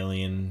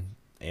aliens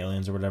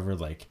or whatever,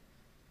 like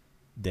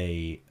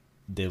they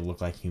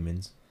look like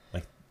humans,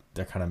 like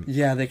they're kind of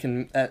they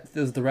can.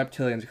 The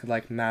reptilians could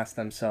like mask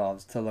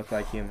themselves to look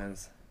like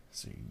humans.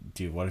 So,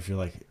 dude, what if you're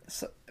like,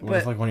 what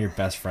if like one of your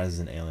best friends is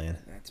an alien?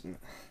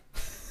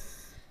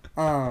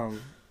 Yeah,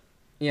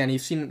 and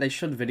you've seen they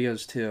showed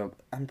videos too.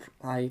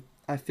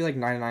 I feel like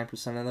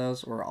 99% of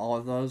those or all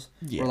of those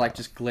were like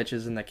just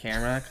glitches in the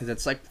camera because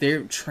it's like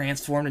they're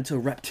transformed into a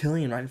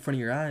reptilian right in front of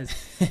your eyes,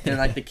 and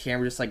like the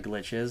camera just like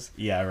glitches.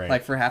 Yeah, right.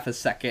 Like for half a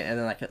second, and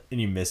then like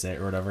and you miss it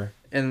or whatever.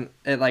 And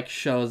it like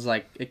shows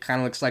like it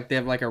kind of looks like they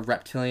have like a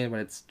reptilian, but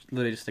it's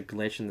literally just a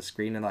glitch in the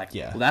screen. And like,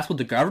 well, that's what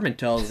the government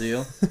tells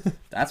you.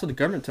 That's what the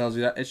government tells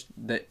you.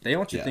 That they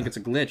want you to think it's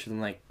a glitch. And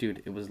I'm like,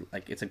 dude, it was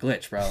like it's a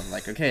glitch, bro. I'm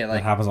like, okay, like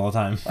that happens all the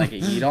time. Like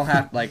you don't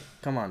have like,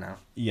 come on now.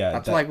 Yeah,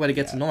 that's like when it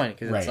gets annoying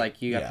because it's like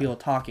you got people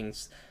talking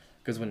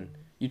because when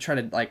you try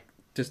to like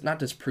just not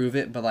disprove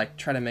it, but like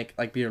try to make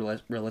like be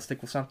realistic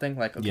with something.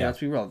 Like, okay, let's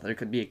be real. There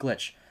could be a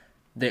glitch.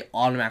 They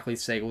automatically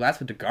say, well, that's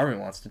what the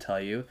government wants to tell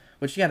you.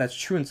 Which, yeah, that's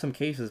true in some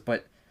cases,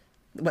 but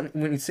when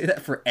you say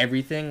that for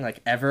everything, like,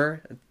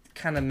 ever, it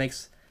kind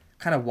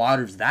of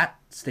waters that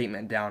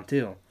statement down,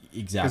 too.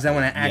 Exactly. Because then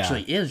when it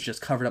actually is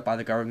just covered up by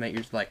the government,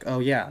 you're just like, oh,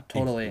 yeah,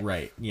 totally.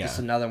 Right, yeah. Just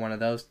another one of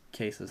those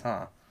cases,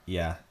 huh?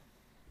 Yeah.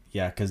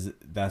 Yeah, because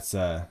that's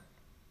the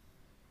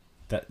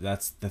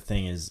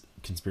thing is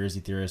conspiracy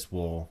theorists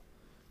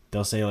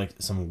they'll say, like,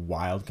 some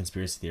wild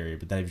conspiracy theory,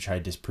 but then if you try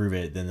to disprove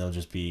it, then they'll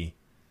just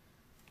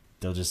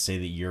say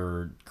that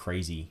you're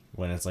crazy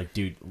when it's like,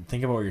 dude,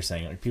 think about what you're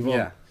saying. Like people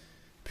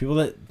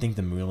that think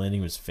the moon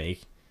landing was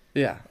fake.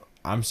 Yeah.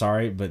 I'm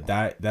sorry, but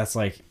that's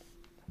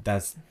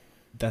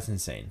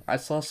insane. I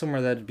saw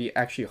somewhere that it'd be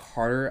actually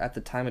harder at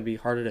the time. It'd be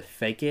harder to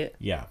fake it.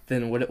 Yeah.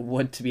 Than what it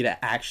would to be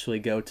to actually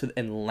go to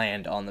and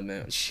land on the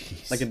moon.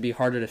 Jeez. Like it'd be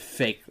harder to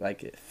fake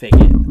it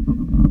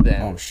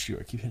than. Oh shoot!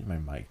 I keep hitting my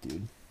mic,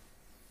 dude.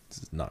 This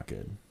is not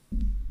good.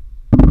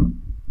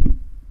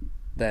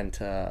 Than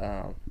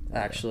to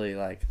actually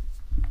like.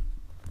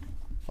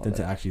 Than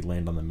to actually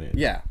land on the moon.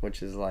 Yeah,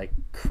 which is like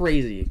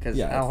crazy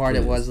because how hard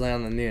it was to land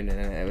on the moon,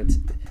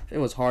 and it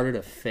was harder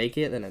to fake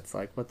it. Then it's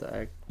like, what the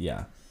heck?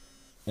 Yeah,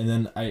 and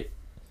then I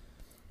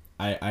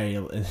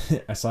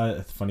saw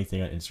a funny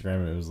thing on Instagram.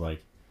 And it was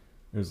like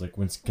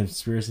when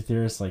conspiracy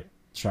theorists like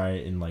try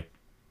and like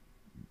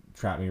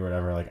trap me or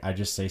whatever. Like I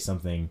just say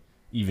something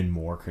even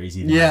more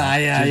crazy than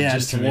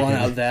just one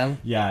of them.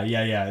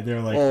 Yeah.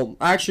 They're like, well,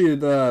 actually,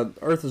 the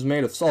Earth is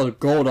made of solid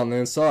gold on the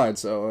inside,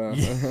 so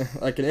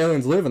like an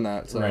aliens live in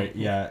that. So. Right?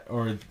 Yeah.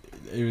 Or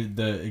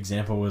the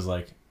example was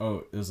like,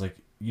 oh, it was like,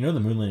 the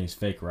moon landing is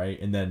fake, right?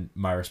 And then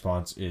my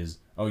response is,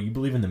 oh, you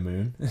believe in the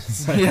moon?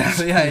 It's like,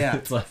 yeah.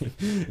 It's like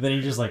then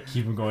you just like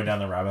keep them going down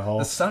the rabbit hole.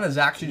 The sun is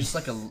actually just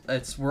like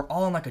we're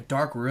all in like a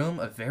dark room,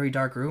 a very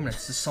dark room, and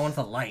it's just someone with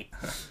a light.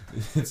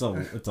 It's a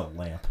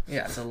lamp.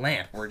 Yeah, it's a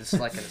lamp. We're just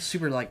like a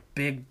super like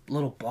big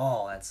little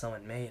ball that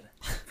someone made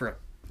for.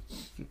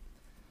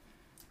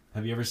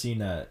 Have you ever seen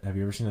the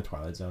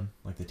Twilight Zone,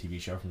 like the TV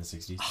show from the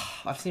 60s?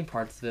 I've seen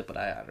parts of it, but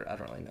I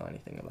don't really know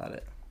anything about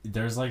it.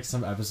 There's like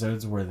some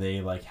episodes where they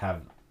like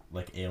have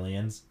like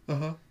aliens.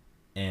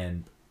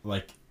 And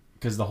like,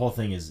 because the whole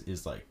thing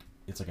is like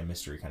it's like a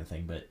mystery kind of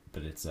thing, but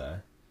it's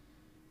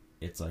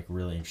like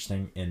really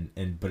interesting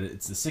and but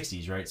it's the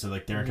 60s, right? So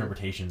like their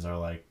interpretations are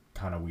like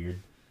kind of weird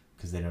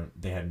because they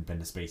hadn't been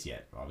to space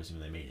yet, obviously,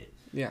 when they made it.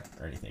 Yeah.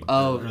 Or anything.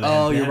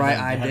 You're right.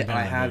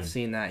 I have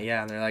seen that.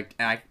 Yeah, and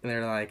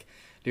they're like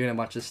doing a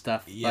bunch of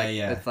stuff.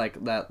 Yeah. It's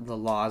like that the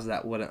laws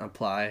that wouldn't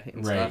apply.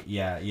 And right. Stuff.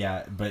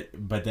 Yeah.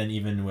 But then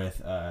even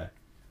with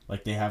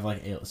like they have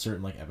like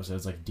certain like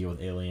episodes like deal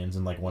with aliens,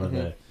 and like one of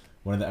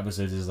the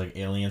episodes is like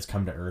aliens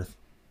come to Earth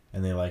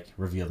and they like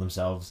reveal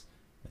themselves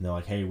and they're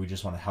like, hey, we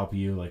just want to help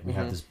you, like we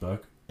have this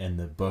book, and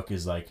the book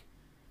is like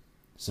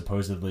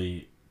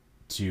supposedly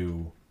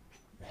to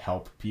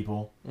help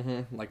people.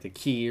 Like the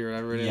key or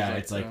whatever it is. Yeah,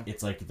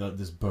 it's like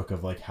this book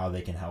of like how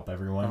they can help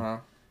everyone.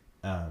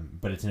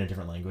 But it's in a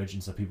different language,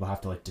 and so people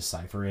have to like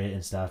decipher it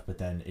and stuff. But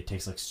then it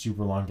takes like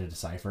super long to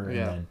decipher, and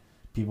then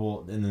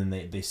people, and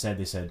then they said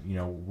you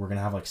know, we're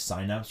gonna have like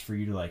sign-ups for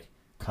you to like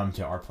come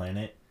to our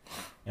planet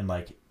and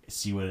like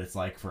see what it's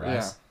like for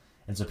us.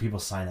 And so people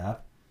sign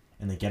up,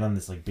 and they get on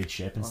this like big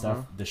ship and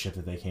stuff, the ship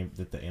that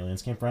the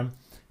aliens came from.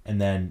 And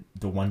then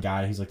the one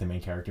guy who's like the main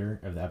character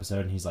of the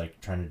episode, and he's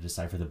like trying to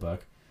decipher the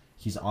book.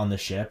 He's on the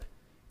ship,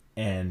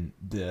 and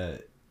the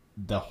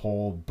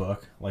whole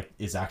book like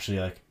is actually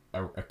like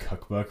a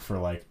cookbook for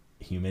like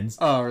humans.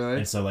 Oh, really?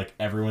 And so like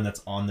everyone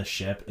that's on the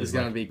ship is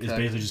gonna like, be is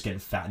basically just getting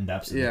fattened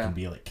up so they can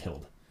be like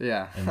killed.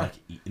 Yeah. And like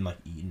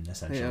eaten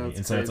essentially. Yeah,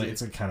 and so crazy.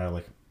 it's like kind of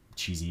like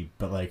cheesy,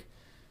 but like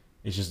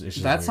it's just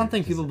that's weird,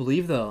 something people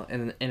believe though,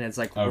 and it's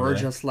like we're really?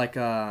 just like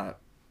kind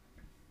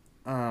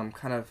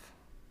of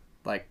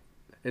like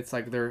it's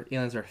like their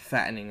aliens are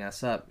fattening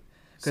us up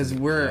because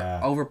we're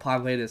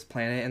overpopulated this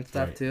planet and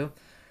stuff too.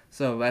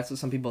 So that's what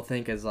some people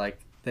think is like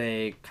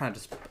they kind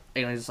of just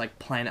aliens just like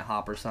planet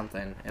hop or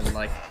something and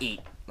like eat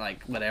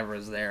like whatever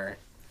is there.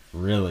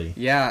 Really?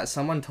 Yeah,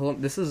 someone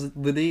told me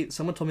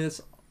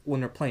this when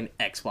they're playing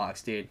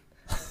Xbox, dude.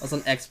 I was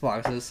on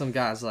Xbox, and some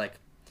guy's like,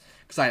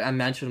 because I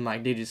mentioned him,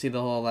 like, did you see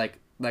the whole, like,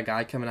 that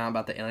guy coming out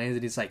about the aliens?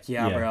 And he's like,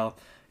 yeah, bro.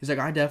 He's like,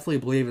 I definitely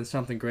believe in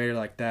something greater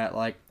like that.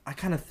 Like, I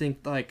kind of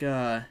think, like,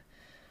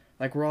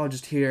 we're all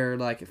just here,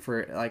 like,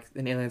 for, like,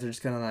 and aliens are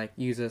just gonna, like,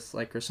 use us,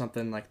 like, or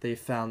something. Like, they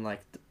found,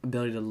 like, the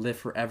ability to live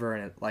forever,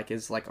 and it, like,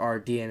 is, like, our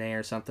DNA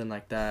or something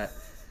like that.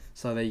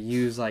 So they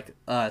use, like,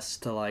 us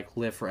to, like,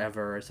 live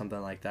forever or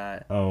something like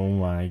that. Oh,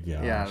 my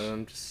gosh. Yeah,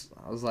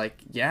 I was like,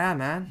 yeah,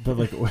 man. But,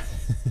 like,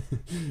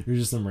 you're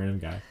just some random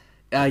guy.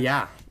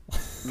 Yeah.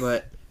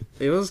 But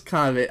it was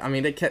kind of, I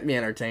mean, it kept me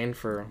entertained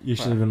for... You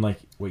should have been like,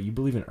 wait, you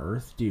believe in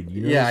Earth? Dude,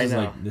 you know yeah, this is I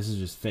know. like, this is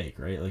just fake,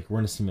 right? Like, we're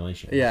in a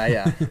simulation.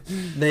 Yeah.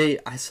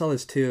 I saw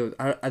this too.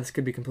 This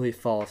could be completely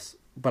false,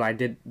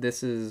 but it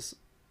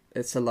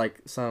said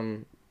like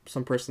some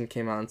person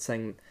came out and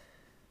saying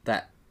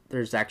that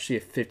there's actually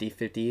a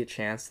 50-50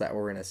 chance that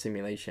we're in a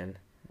simulation.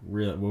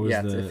 What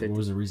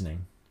was the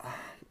reasoning?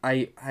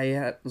 I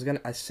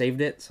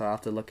saved it, so I'll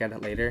have to look at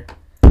it later.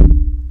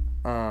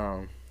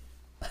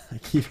 I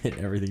keep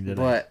hitting everything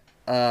today.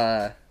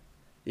 But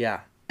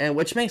yeah, and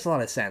which makes a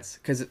lot of sense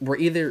because we're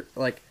either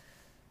like,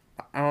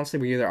 I don't say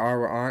we either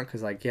are or aren't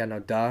because like yeah, no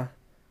duh,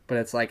 but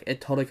it's like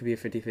it totally could be a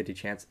 50-50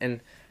 chance.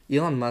 And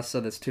Elon Musk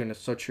said this too, and it's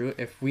so true.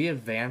 If we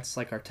advance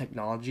like our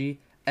technology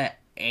at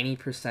any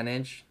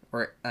percentage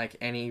or like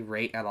any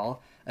rate at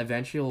all,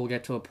 eventually we'll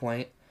get to a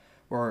point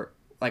where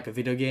like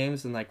video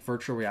games and like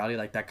virtual reality,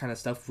 like that kind of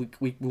stuff,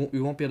 we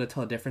won't be able to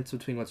tell the difference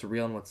between what's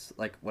real and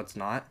what's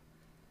not.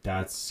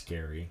 That's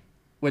scary.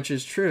 Which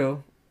is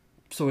true.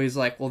 So he's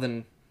like, well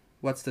then,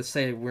 what's to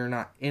say we're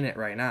not in it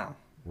right now?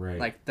 Right.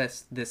 Like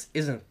this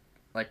isn't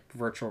like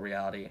virtual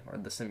reality or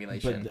the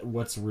simulation. But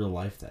what's real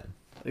life then?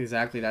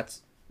 Exactly.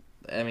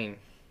 I mean,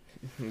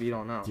 you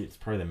don't know. Dude, it's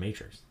part of the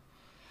Matrix.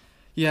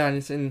 Yeah,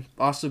 and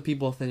also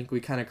people think we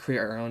kind of create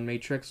our own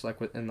Matrix, like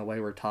in the way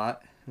we're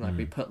taught. Like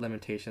we put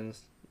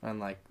limitations on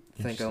like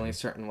think only a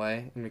certain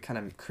way, and we kind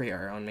of create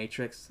our own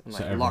Matrix and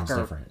like so lock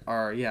different.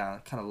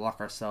 kind of lock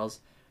ourselves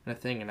in a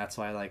thing, and that's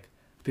why like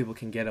people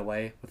can get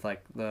away with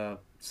like the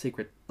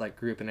secret like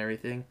group and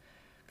everything,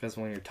 because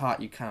when you're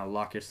taught, you kind of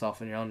lock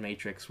yourself in your own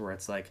Matrix where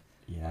it's like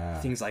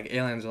things like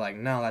aliens are like,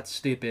 no, that's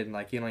stupid, and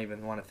like you don't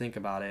even want to think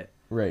about it,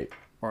 right?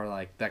 Or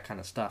like that kind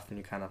of stuff, and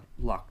you kind of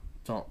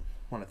don't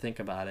want to think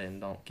about it and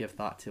don't give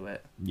thought to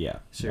it. Yeah.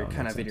 So you're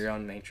kind of in your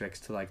own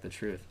Matrix to like the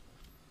truth.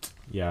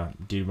 Yeah,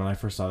 dude, when I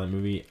first saw that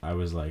movie, I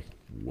was like,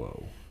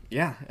 whoa.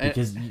 Yeah.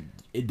 Because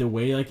the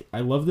way, like, I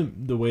love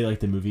the way, like,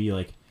 the movie,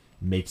 like,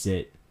 makes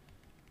it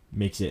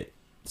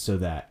so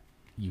that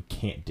you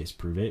can't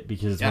disprove it,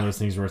 because it's one of those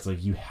things where it's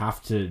like, you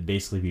have to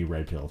basically be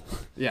red-pilled.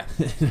 Yeah.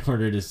 In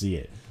order to see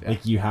it. Yeah.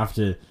 Like, you have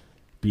to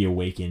be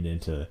awakened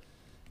into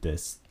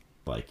this,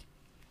 like,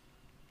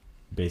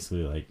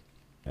 basically, like,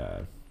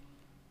 I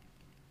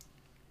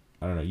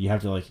don't know, you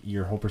have to, like,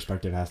 your whole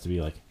perspective has to be,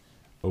 like,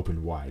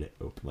 open,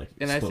 like.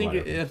 And I think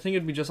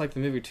it'd be just like the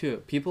movie too.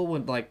 People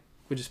would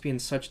just be in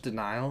such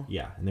denial.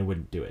 Yeah, and they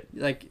wouldn't do it.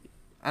 Like,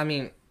 I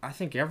mean, I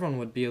think everyone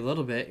would be a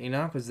little bit,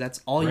 because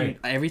that's all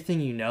everything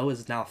you know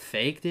is now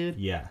fake, dude.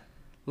 Yeah.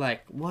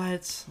 Like,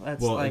 what?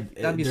 That's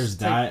that'd be there's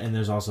that, and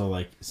there's also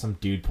like some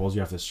dude pulls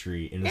you off the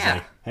street and is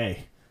like,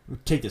 "Hey,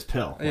 take this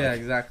pill." Like, yeah,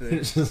 exactly.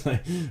 It's just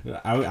like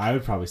I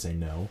would probably say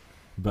no,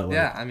 but like,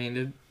 yeah, I mean,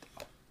 dude,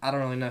 I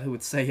don't really know who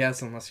would say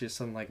yes unless you're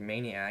some like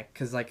maniac,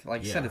 because like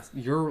you said, it's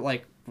your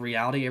like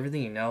reality,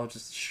 everything you know,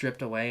 just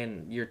stripped away,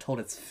 and you're told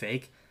it's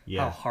fake.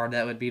 Yeah. How hard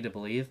that would be to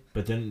believe.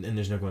 But then, and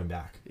there's no going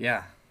back.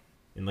 Yeah.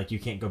 And like you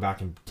can't go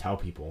back and tell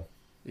people.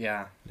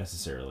 Yeah.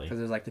 Necessarily. Because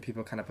there's like the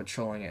people kind of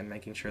patrolling it and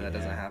making sure that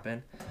doesn't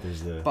happen.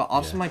 But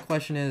also my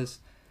question is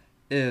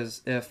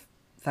if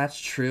that's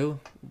true,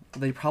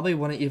 they probably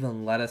wouldn't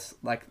even let us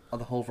like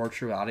the whole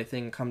virtual reality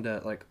thing come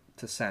to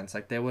sense.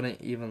 Like they wouldn't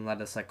even let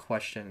us like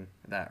question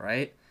that,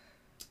 right?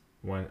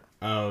 When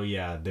oh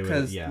yeah, they would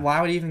Because yeah.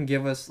 why would he even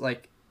give us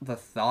like the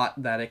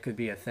thought that it could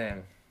be a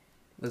thing?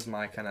 This is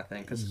my kind of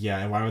thing. Yeah,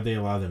 and why would they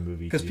allow the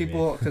movie? Because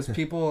people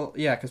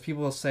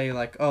will say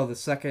like, oh, the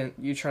second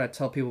you try to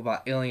tell people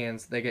about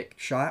aliens, they get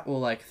shot.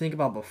 Well, like think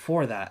about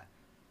before that,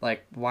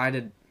 like why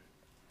did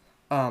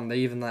they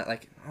even let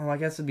like oh I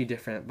guess it'd be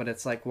different, but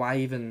it's like why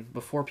even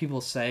before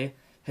people say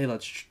hey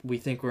we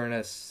think we're in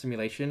a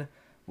simulation,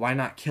 why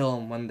not kill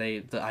them when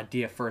the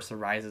idea first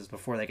arises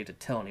before they get to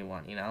tell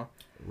anyone, you know?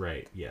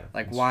 Right. Yeah.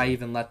 Like why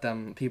even let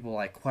people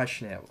like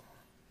question it,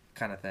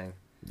 kind of thing.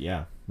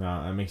 Yeah.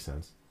 No, that makes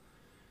sense.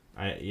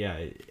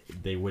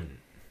 They wouldn't.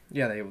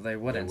 Yeah, they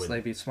wouldn't. So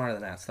they'd be smarter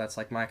than that. So that's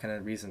like my kind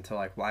of reason to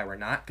like why we're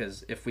not.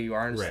 Because if we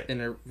are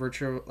in a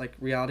virtual like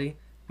reality,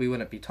 we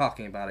wouldn't be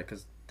talking about it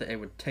because it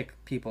would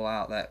take people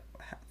out that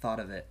thought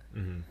of it.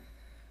 Mm-hmm.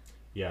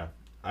 Yeah,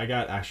 I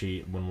got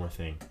actually one more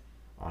thing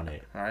on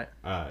it. All right.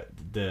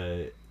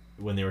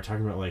 When they were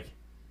talking about like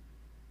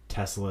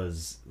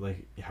Tesla's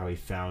like how he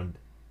found,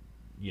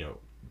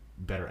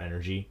 better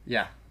energy.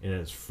 Yeah. And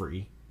it's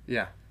free.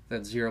 Yeah,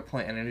 that 0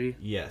 point energy.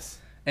 Yes.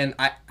 And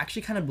I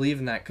actually kind of believe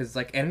in that because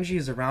like energy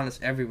is around us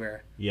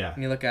everywhere. Yeah.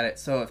 When you look at it,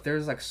 so if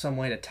there's like some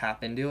way to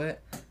tap into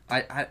it,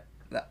 I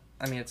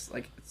mean it's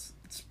like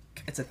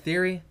it's a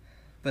theory,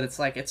 but it's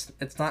like it's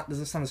not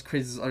doesn't sound as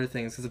crazy as other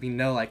things because we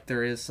know like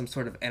there is some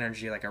sort of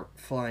energy like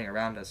flowing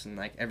around us and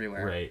like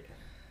everywhere. Right.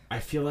 I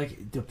feel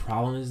like the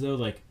problem is though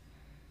like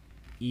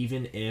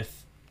even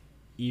if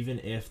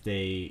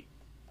they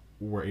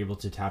were able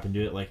to tap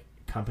into it, like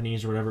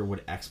companies or whatever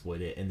would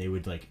exploit it and they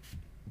would like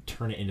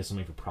turn it into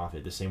something for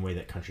profit the same way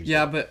that countries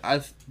do. But I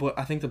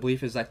think the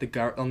belief is like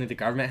only the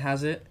government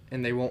has it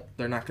and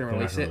they're not going to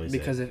release it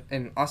because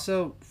and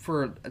also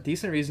for a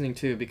decent reasoning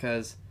too,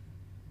 because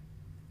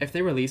if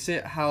they release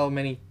it, how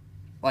many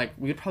like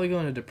we'd probably go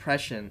into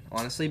depression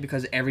honestly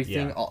because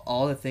everything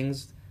all the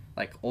things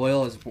like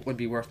oil would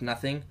be worth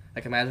nothing.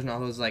 Like imagine all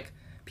those like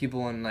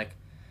people in like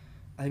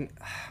I think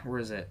where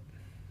is it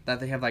that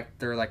they have like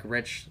they're like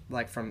rich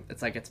like from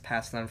it's like it's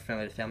passed down from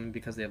family to family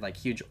because they have like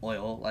huge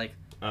oil like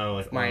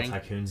mining. Oil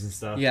tycoons and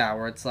stuff. Yeah,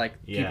 where it's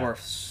like people are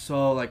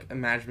so like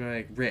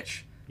imaginarily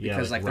rich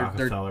because like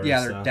their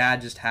stuff.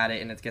 dad just had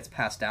it and it gets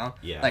passed down.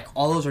 Yeah. Like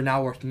all those are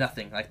now worth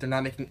nothing. Like they're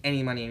not making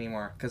any money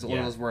anymore because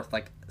oil is worth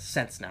like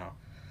cents now.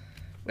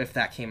 If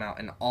that came out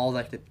and all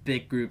like the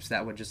big groups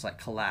that would just like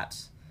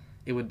collapse,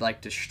 it would like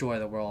destroy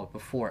the world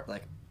before it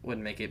like would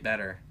make it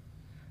better.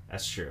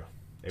 That's true.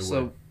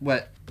 So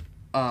what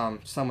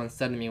someone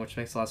said to me, which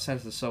makes a lot of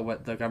sense, is so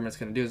what the government's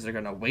going to do is they're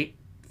going to wait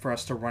for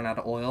us to run out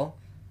of oil,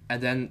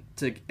 and then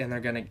they're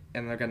going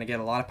to get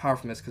a lot of power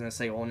from this because they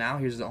say, well, now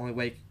here's the only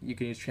way you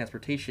can use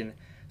transportation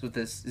is with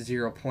this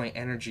 0 point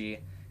energy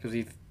because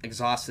we've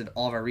exhausted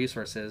all of our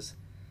resources.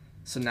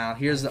 So now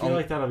here's I feel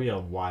like that'll be a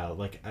while.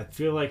 Like I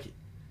feel like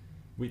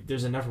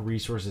there's enough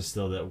resources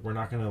still that we're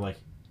not going to like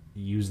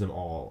use them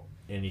all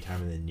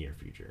anytime in the near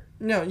future.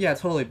 No, yeah,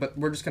 totally. But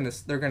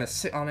they're gonna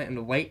sit on it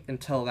and wait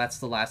until that's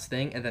the last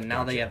thing, and then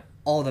now they have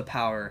all the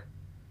power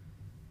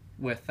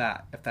with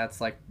that. If that's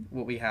like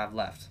what we have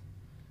left.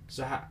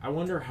 So I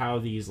wonder how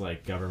these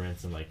like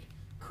governments and like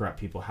corrupt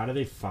people, how do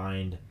they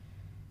find,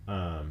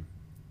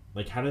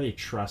 like how do they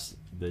trust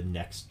the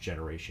next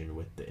generation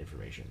with the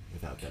information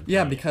without them?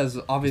 Yeah, because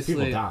obviously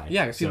people die.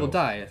 Yeah, because people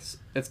die.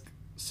 It's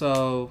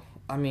so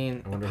I mean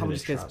it probably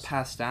just gets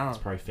passed down. It's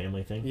probably a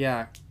family thing.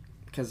 Yeah.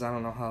 Because I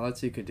don't know how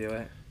else you could do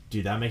it.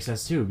 Dude, that makes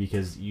sense too.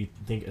 Because you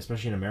think,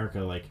 especially in America,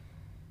 like,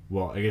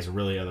 well, I guess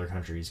really other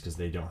countries because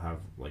they don't have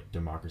like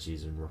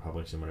democracies and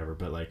republics and whatever.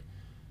 But like,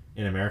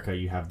 in America,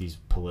 you have these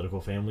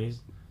political families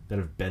that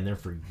have been there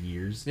for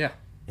years. Yeah.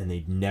 And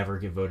they never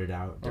get voted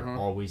out. They're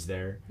always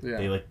there. Yeah.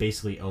 They like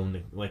basically own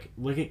the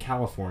look at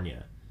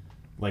California,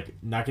 like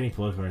not getting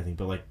political or anything,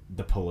 but like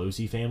the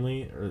Pelosi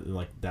family or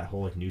like that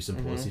whole like Newsom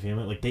Pelosi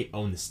family, like they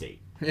own the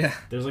state. Yeah.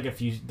 There's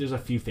a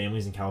few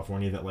families in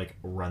California that like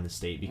run the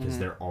state because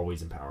they're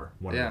always in power.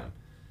 One of them.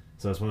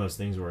 So it's one of those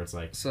things where it's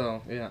like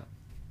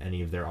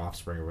any of their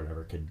offspring or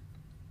whatever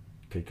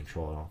could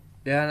control it all.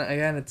 Yeah, and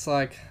again, it's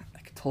like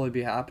it could totally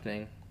be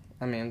happening.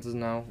 I mean, there's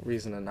no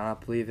reason to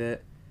not believe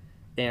it.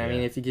 And I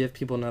mean, if you give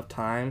people enough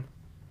time,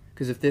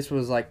 because if this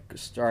was like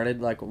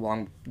started like a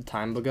long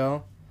time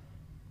ago,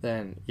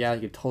 then you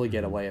could totally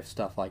get away with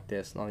stuff like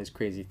this and all these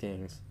crazy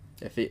things.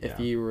 If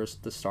you were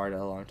to start it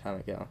a long time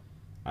ago.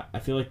 I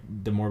feel like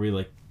the more we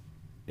like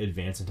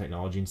advance in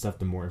technology and stuff,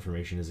 the more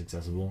information is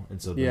accessible,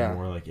 and so the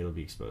more like it'll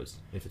be exposed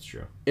if it's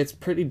true. It's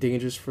pretty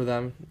dangerous for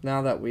them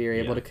now that we are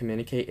able to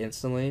communicate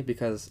instantly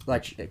because it's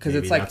like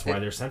that's why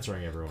they're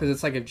censoring everyone. Because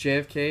it's like if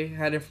JFK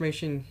had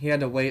information, he had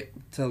to wait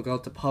to go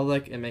to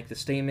public and make the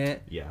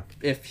statement. Yeah.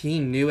 If he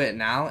knew it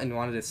now and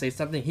wanted to say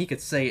something, he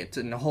could say it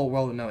and the whole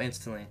world would know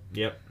instantly.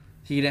 Yep.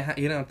 He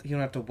don't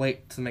have to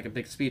wait to make a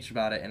big speech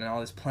about it and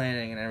all this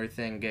planning and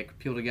everything, get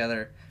people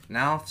together.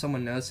 Now, if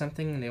someone knows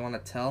something and they want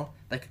to tell,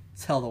 they can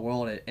tell the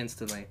world it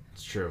instantly.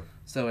 It's true.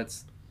 So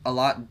it's a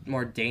lot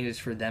more dangerous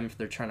for them if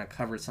they're trying to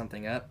cover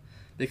something up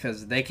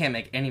because they can't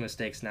make any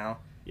mistakes now.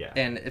 Yeah.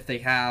 And if they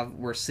have,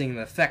 we're seeing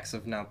the effects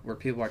of now where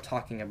people are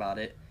talking about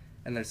it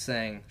and they're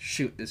saying,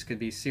 shoot, this could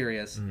be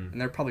serious. Mm-hmm.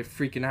 And they're probably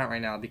freaking out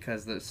right now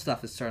because the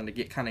stuff is starting to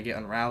get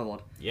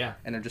unraveled. Yeah.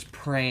 And they're just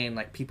praying,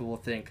 like, people will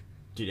think,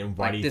 dude, and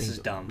why like, do you this think, is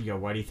dumb. Yeah,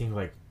 why do you think,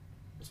 like,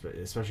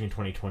 especially in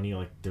 2020,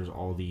 like, there's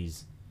all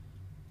these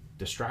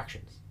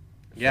distractions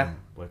from,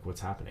 like,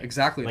 what's happening.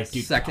 Exactly. Like,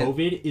 dude,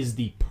 COVID is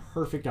the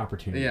perfect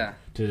opportunity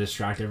to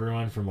distract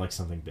everyone from, like,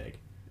 something big.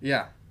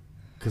 Yeah.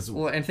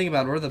 Well, and think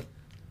about it, we're the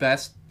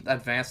best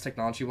advanced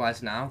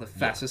technology-wise now, the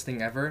fastest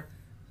thing ever.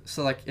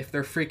 So, like, if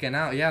they're freaking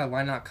out,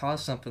 why not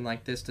cause something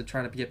like this to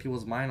try to get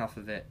people's mind off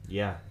of it?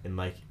 Yeah, and,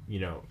 like, you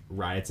know,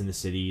 riots in the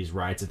cities,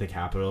 riots at the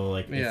Capitol,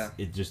 like,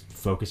 it just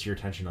focus your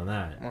attention on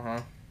that. Uh-huh.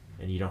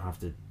 And you don't have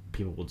to,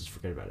 people will just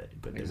forget about it.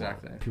 But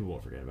people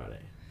won't forget about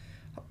it.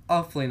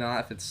 Hopefully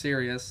not. If it's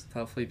serious,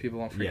 hopefully people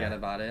won't forget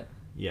about it.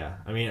 Yeah,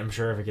 I mean, I'm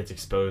sure if it gets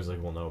exposed,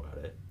 like, we'll know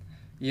about it.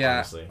 Yeah,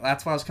 honestly.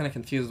 That's why I was kind of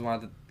confused why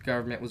the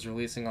government was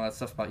releasing all that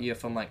stuff about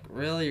UFO. I'm like,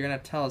 really? You're going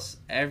to tell us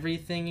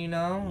everything you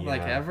know? Yeah.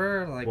 Like,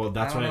 ever? Like, well,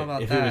 that's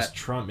why, if it was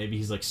Trump, maybe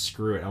he's like,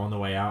 screw it. I'm on the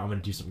way out. I'm going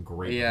to do something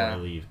great before I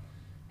leave.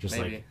 Just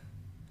like,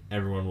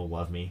 everyone will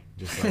love me.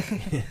 Just like,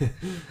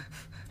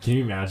 can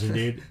you imagine,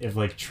 dude, if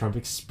like Trump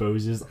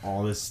exposes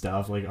all this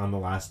stuff like on the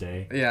last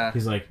day? Yeah.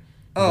 He's like,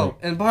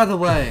 and by the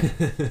way,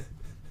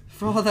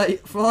 for all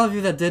of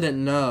you that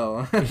didn't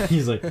know,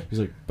 he's like,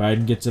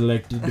 Biden gets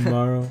elected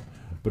tomorrow.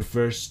 But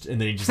first,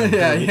 and then he just like,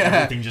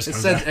 everything just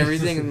comes out.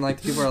 Everything, and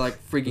like people are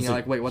like freaking out,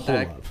 like, wait, what the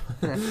heck?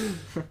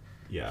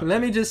 Yeah.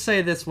 Let me just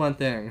say this one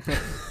thing.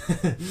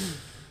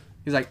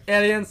 He's like,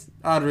 aliens,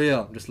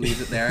 unreal. Just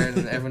leaves it there,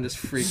 and everyone just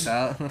freaks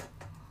out.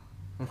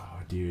 Oh,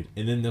 dude!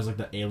 And then there's like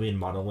the alien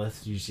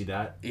monolith. Did you see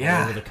that? Yeah.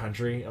 All over the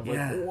country. I'm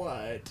like,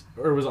 what?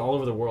 Or it was all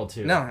over the world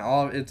too.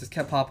 No, it just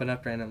kept popping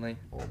up randomly.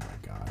 Oh my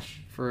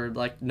gosh. For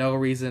like no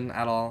reason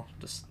at all,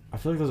 just. I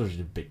feel like those are just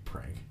a big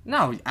prank.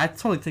 No, I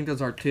totally think those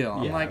are too.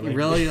 I'm like,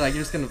 really? Like,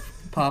 you're just going to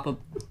pop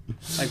up?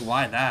 Like,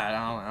 why that?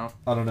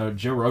 I don't know.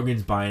 Joe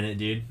Rogan's buying it,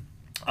 dude.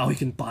 Oh, he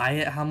can buy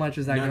it? How much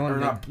is that going? Or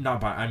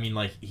not buy. I mean,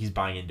 like, he's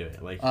buying into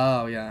it. Like.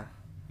 Oh, yeah.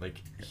 Like,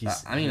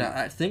 he's...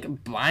 I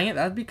think buying it,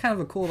 that'd be kind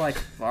of a cool, like,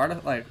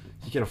 art. Like,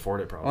 he can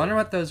afford it, probably. I wonder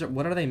what those are.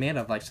 What are they made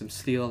of? Like, some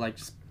steel, like,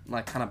 just,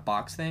 like, kind of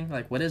box thing?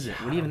 Like, what is it?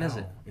 What even is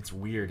it? It's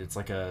weird. It's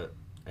like a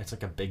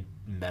big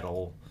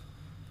metal...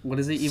 What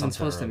is it even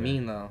supposed to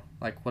mean, though?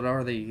 Like, what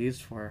are they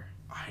used for?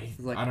 I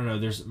don't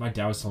know. My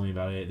dad was telling me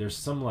about it. There's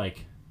some,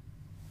 like...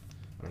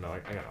 I don't know.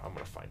 I'm going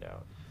to find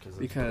out.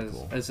 Because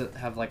cool. Does it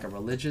have, like, a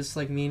religious,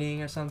 like,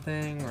 meaning or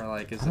something? Or,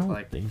 like, is it, like...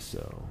 I don't think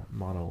so.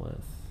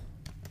 Monolith.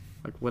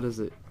 Like, what is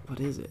it?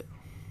 What is it?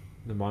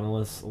 The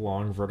monoliths,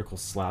 long vertical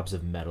slabs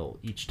of metal,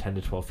 each 10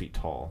 to 12 feet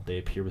tall. They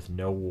appear with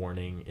no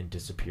warning and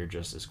disappear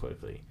just as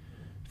quickly.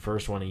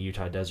 First one in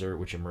Utah desert,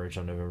 which emerged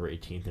on November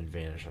 18th and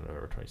vanished on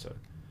November 27th.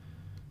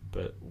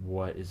 But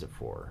what is it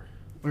for?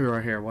 We're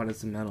right here. What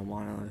is the metal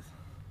monolith?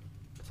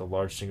 It's a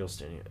large single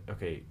standing...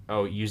 Okay.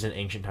 Oh, used in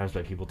ancient times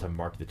by people to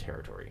mark the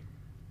territory.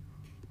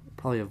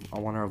 Probably a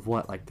wonder of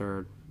what? Like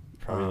their...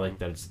 Probably like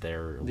that it's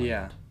their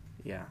land.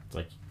 Yeah. It's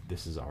like,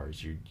 this is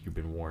ours. You've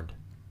been warned.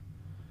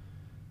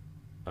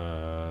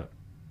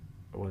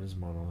 What is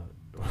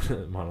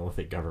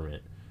monolithic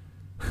government?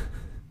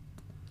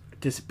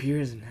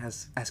 Disappears and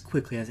as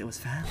quickly as it was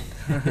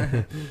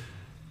found.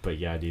 But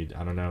yeah, dude,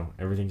 I don't know.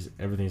 Everything's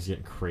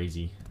getting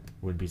crazy.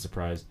 Wouldn't be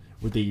surprised.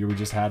 With the year we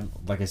just had,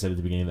 like I said at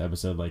the beginning of the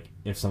episode, like,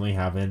 if something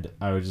happened,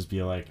 I would just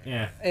be like,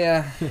 yeah,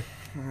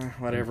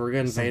 whatever, we're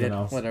getting invaded,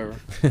 whatever.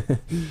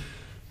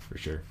 For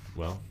sure.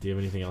 Well, do you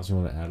have anything else you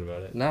want to add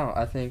about it? No,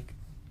 I think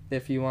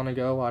if you want to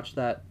go watch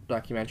that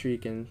documentary, you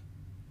can.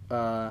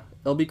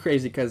 It'll be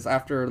crazy because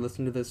after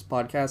listening to this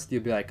podcast,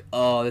 you'll be like,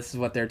 "Oh, this is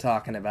what they're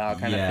talking about,"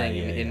 kind of thing.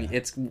 And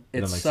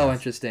it's so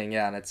interesting,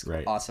 and it's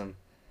awesome.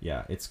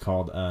 Yeah, it's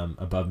called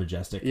Above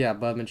Majestic. Yeah,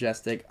 Above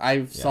Majestic.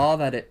 I saw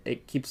that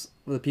it keeps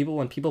when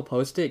people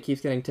post it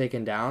keeps getting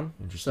taken down.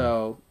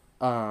 So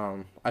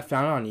I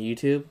found it on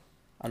YouTube.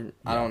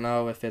 I don't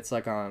know if it's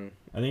like on.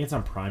 I think it's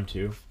on Prime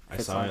too. I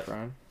saw it.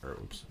 Prime. Or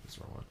oops, that's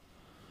the wrong one.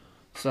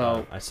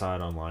 So I saw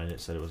it online. It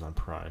said it was on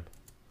Prime.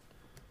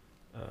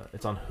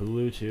 It's on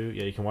Hulu too.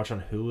 Yeah, you can watch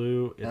on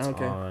Hulu. It's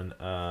on.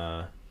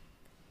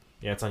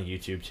 It's on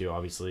YouTube too.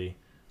 Obviously,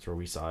 that's where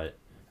we saw it.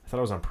 I thought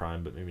it was on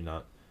Prime, but maybe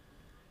not.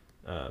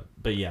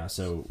 But yeah,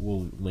 so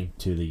we'll link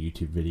to the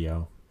YouTube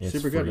video. It's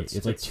super good.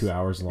 It's like 2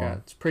 hours long. Yeah,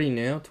 it's pretty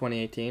new,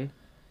 2018.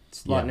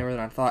 It's a lot newer than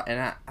I thought,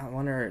 and I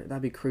wonder,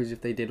 that'd be crazy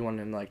if they did one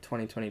in like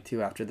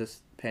 2022 after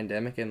this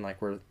pandemic, and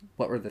like what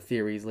were the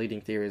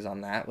leading theories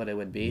on that? What it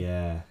would be?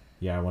 Yeah,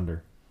 I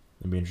wonder.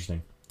 It'd be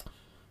interesting.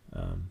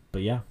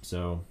 But yeah,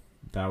 so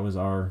that was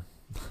our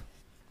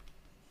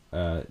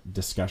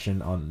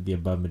discussion on the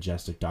Above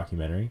Majestic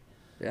documentary.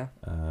 Yeah.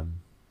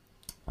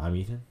 I'm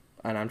Ethan.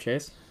 And I'm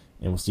Chase.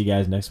 And we'll see you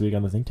guys next week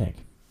on the Think Tank.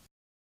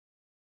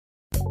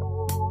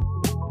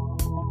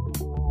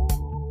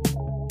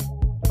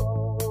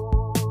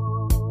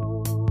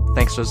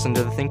 Thanks for listening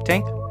to the Think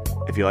Tank.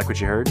 If you like what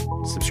you heard,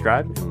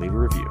 subscribe and leave a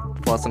review.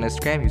 Follow us on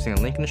Instagram using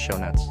a link in the show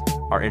notes.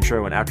 Our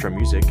intro and outro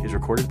music is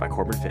recorded by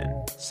Corbin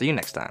Finn. See you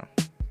next time.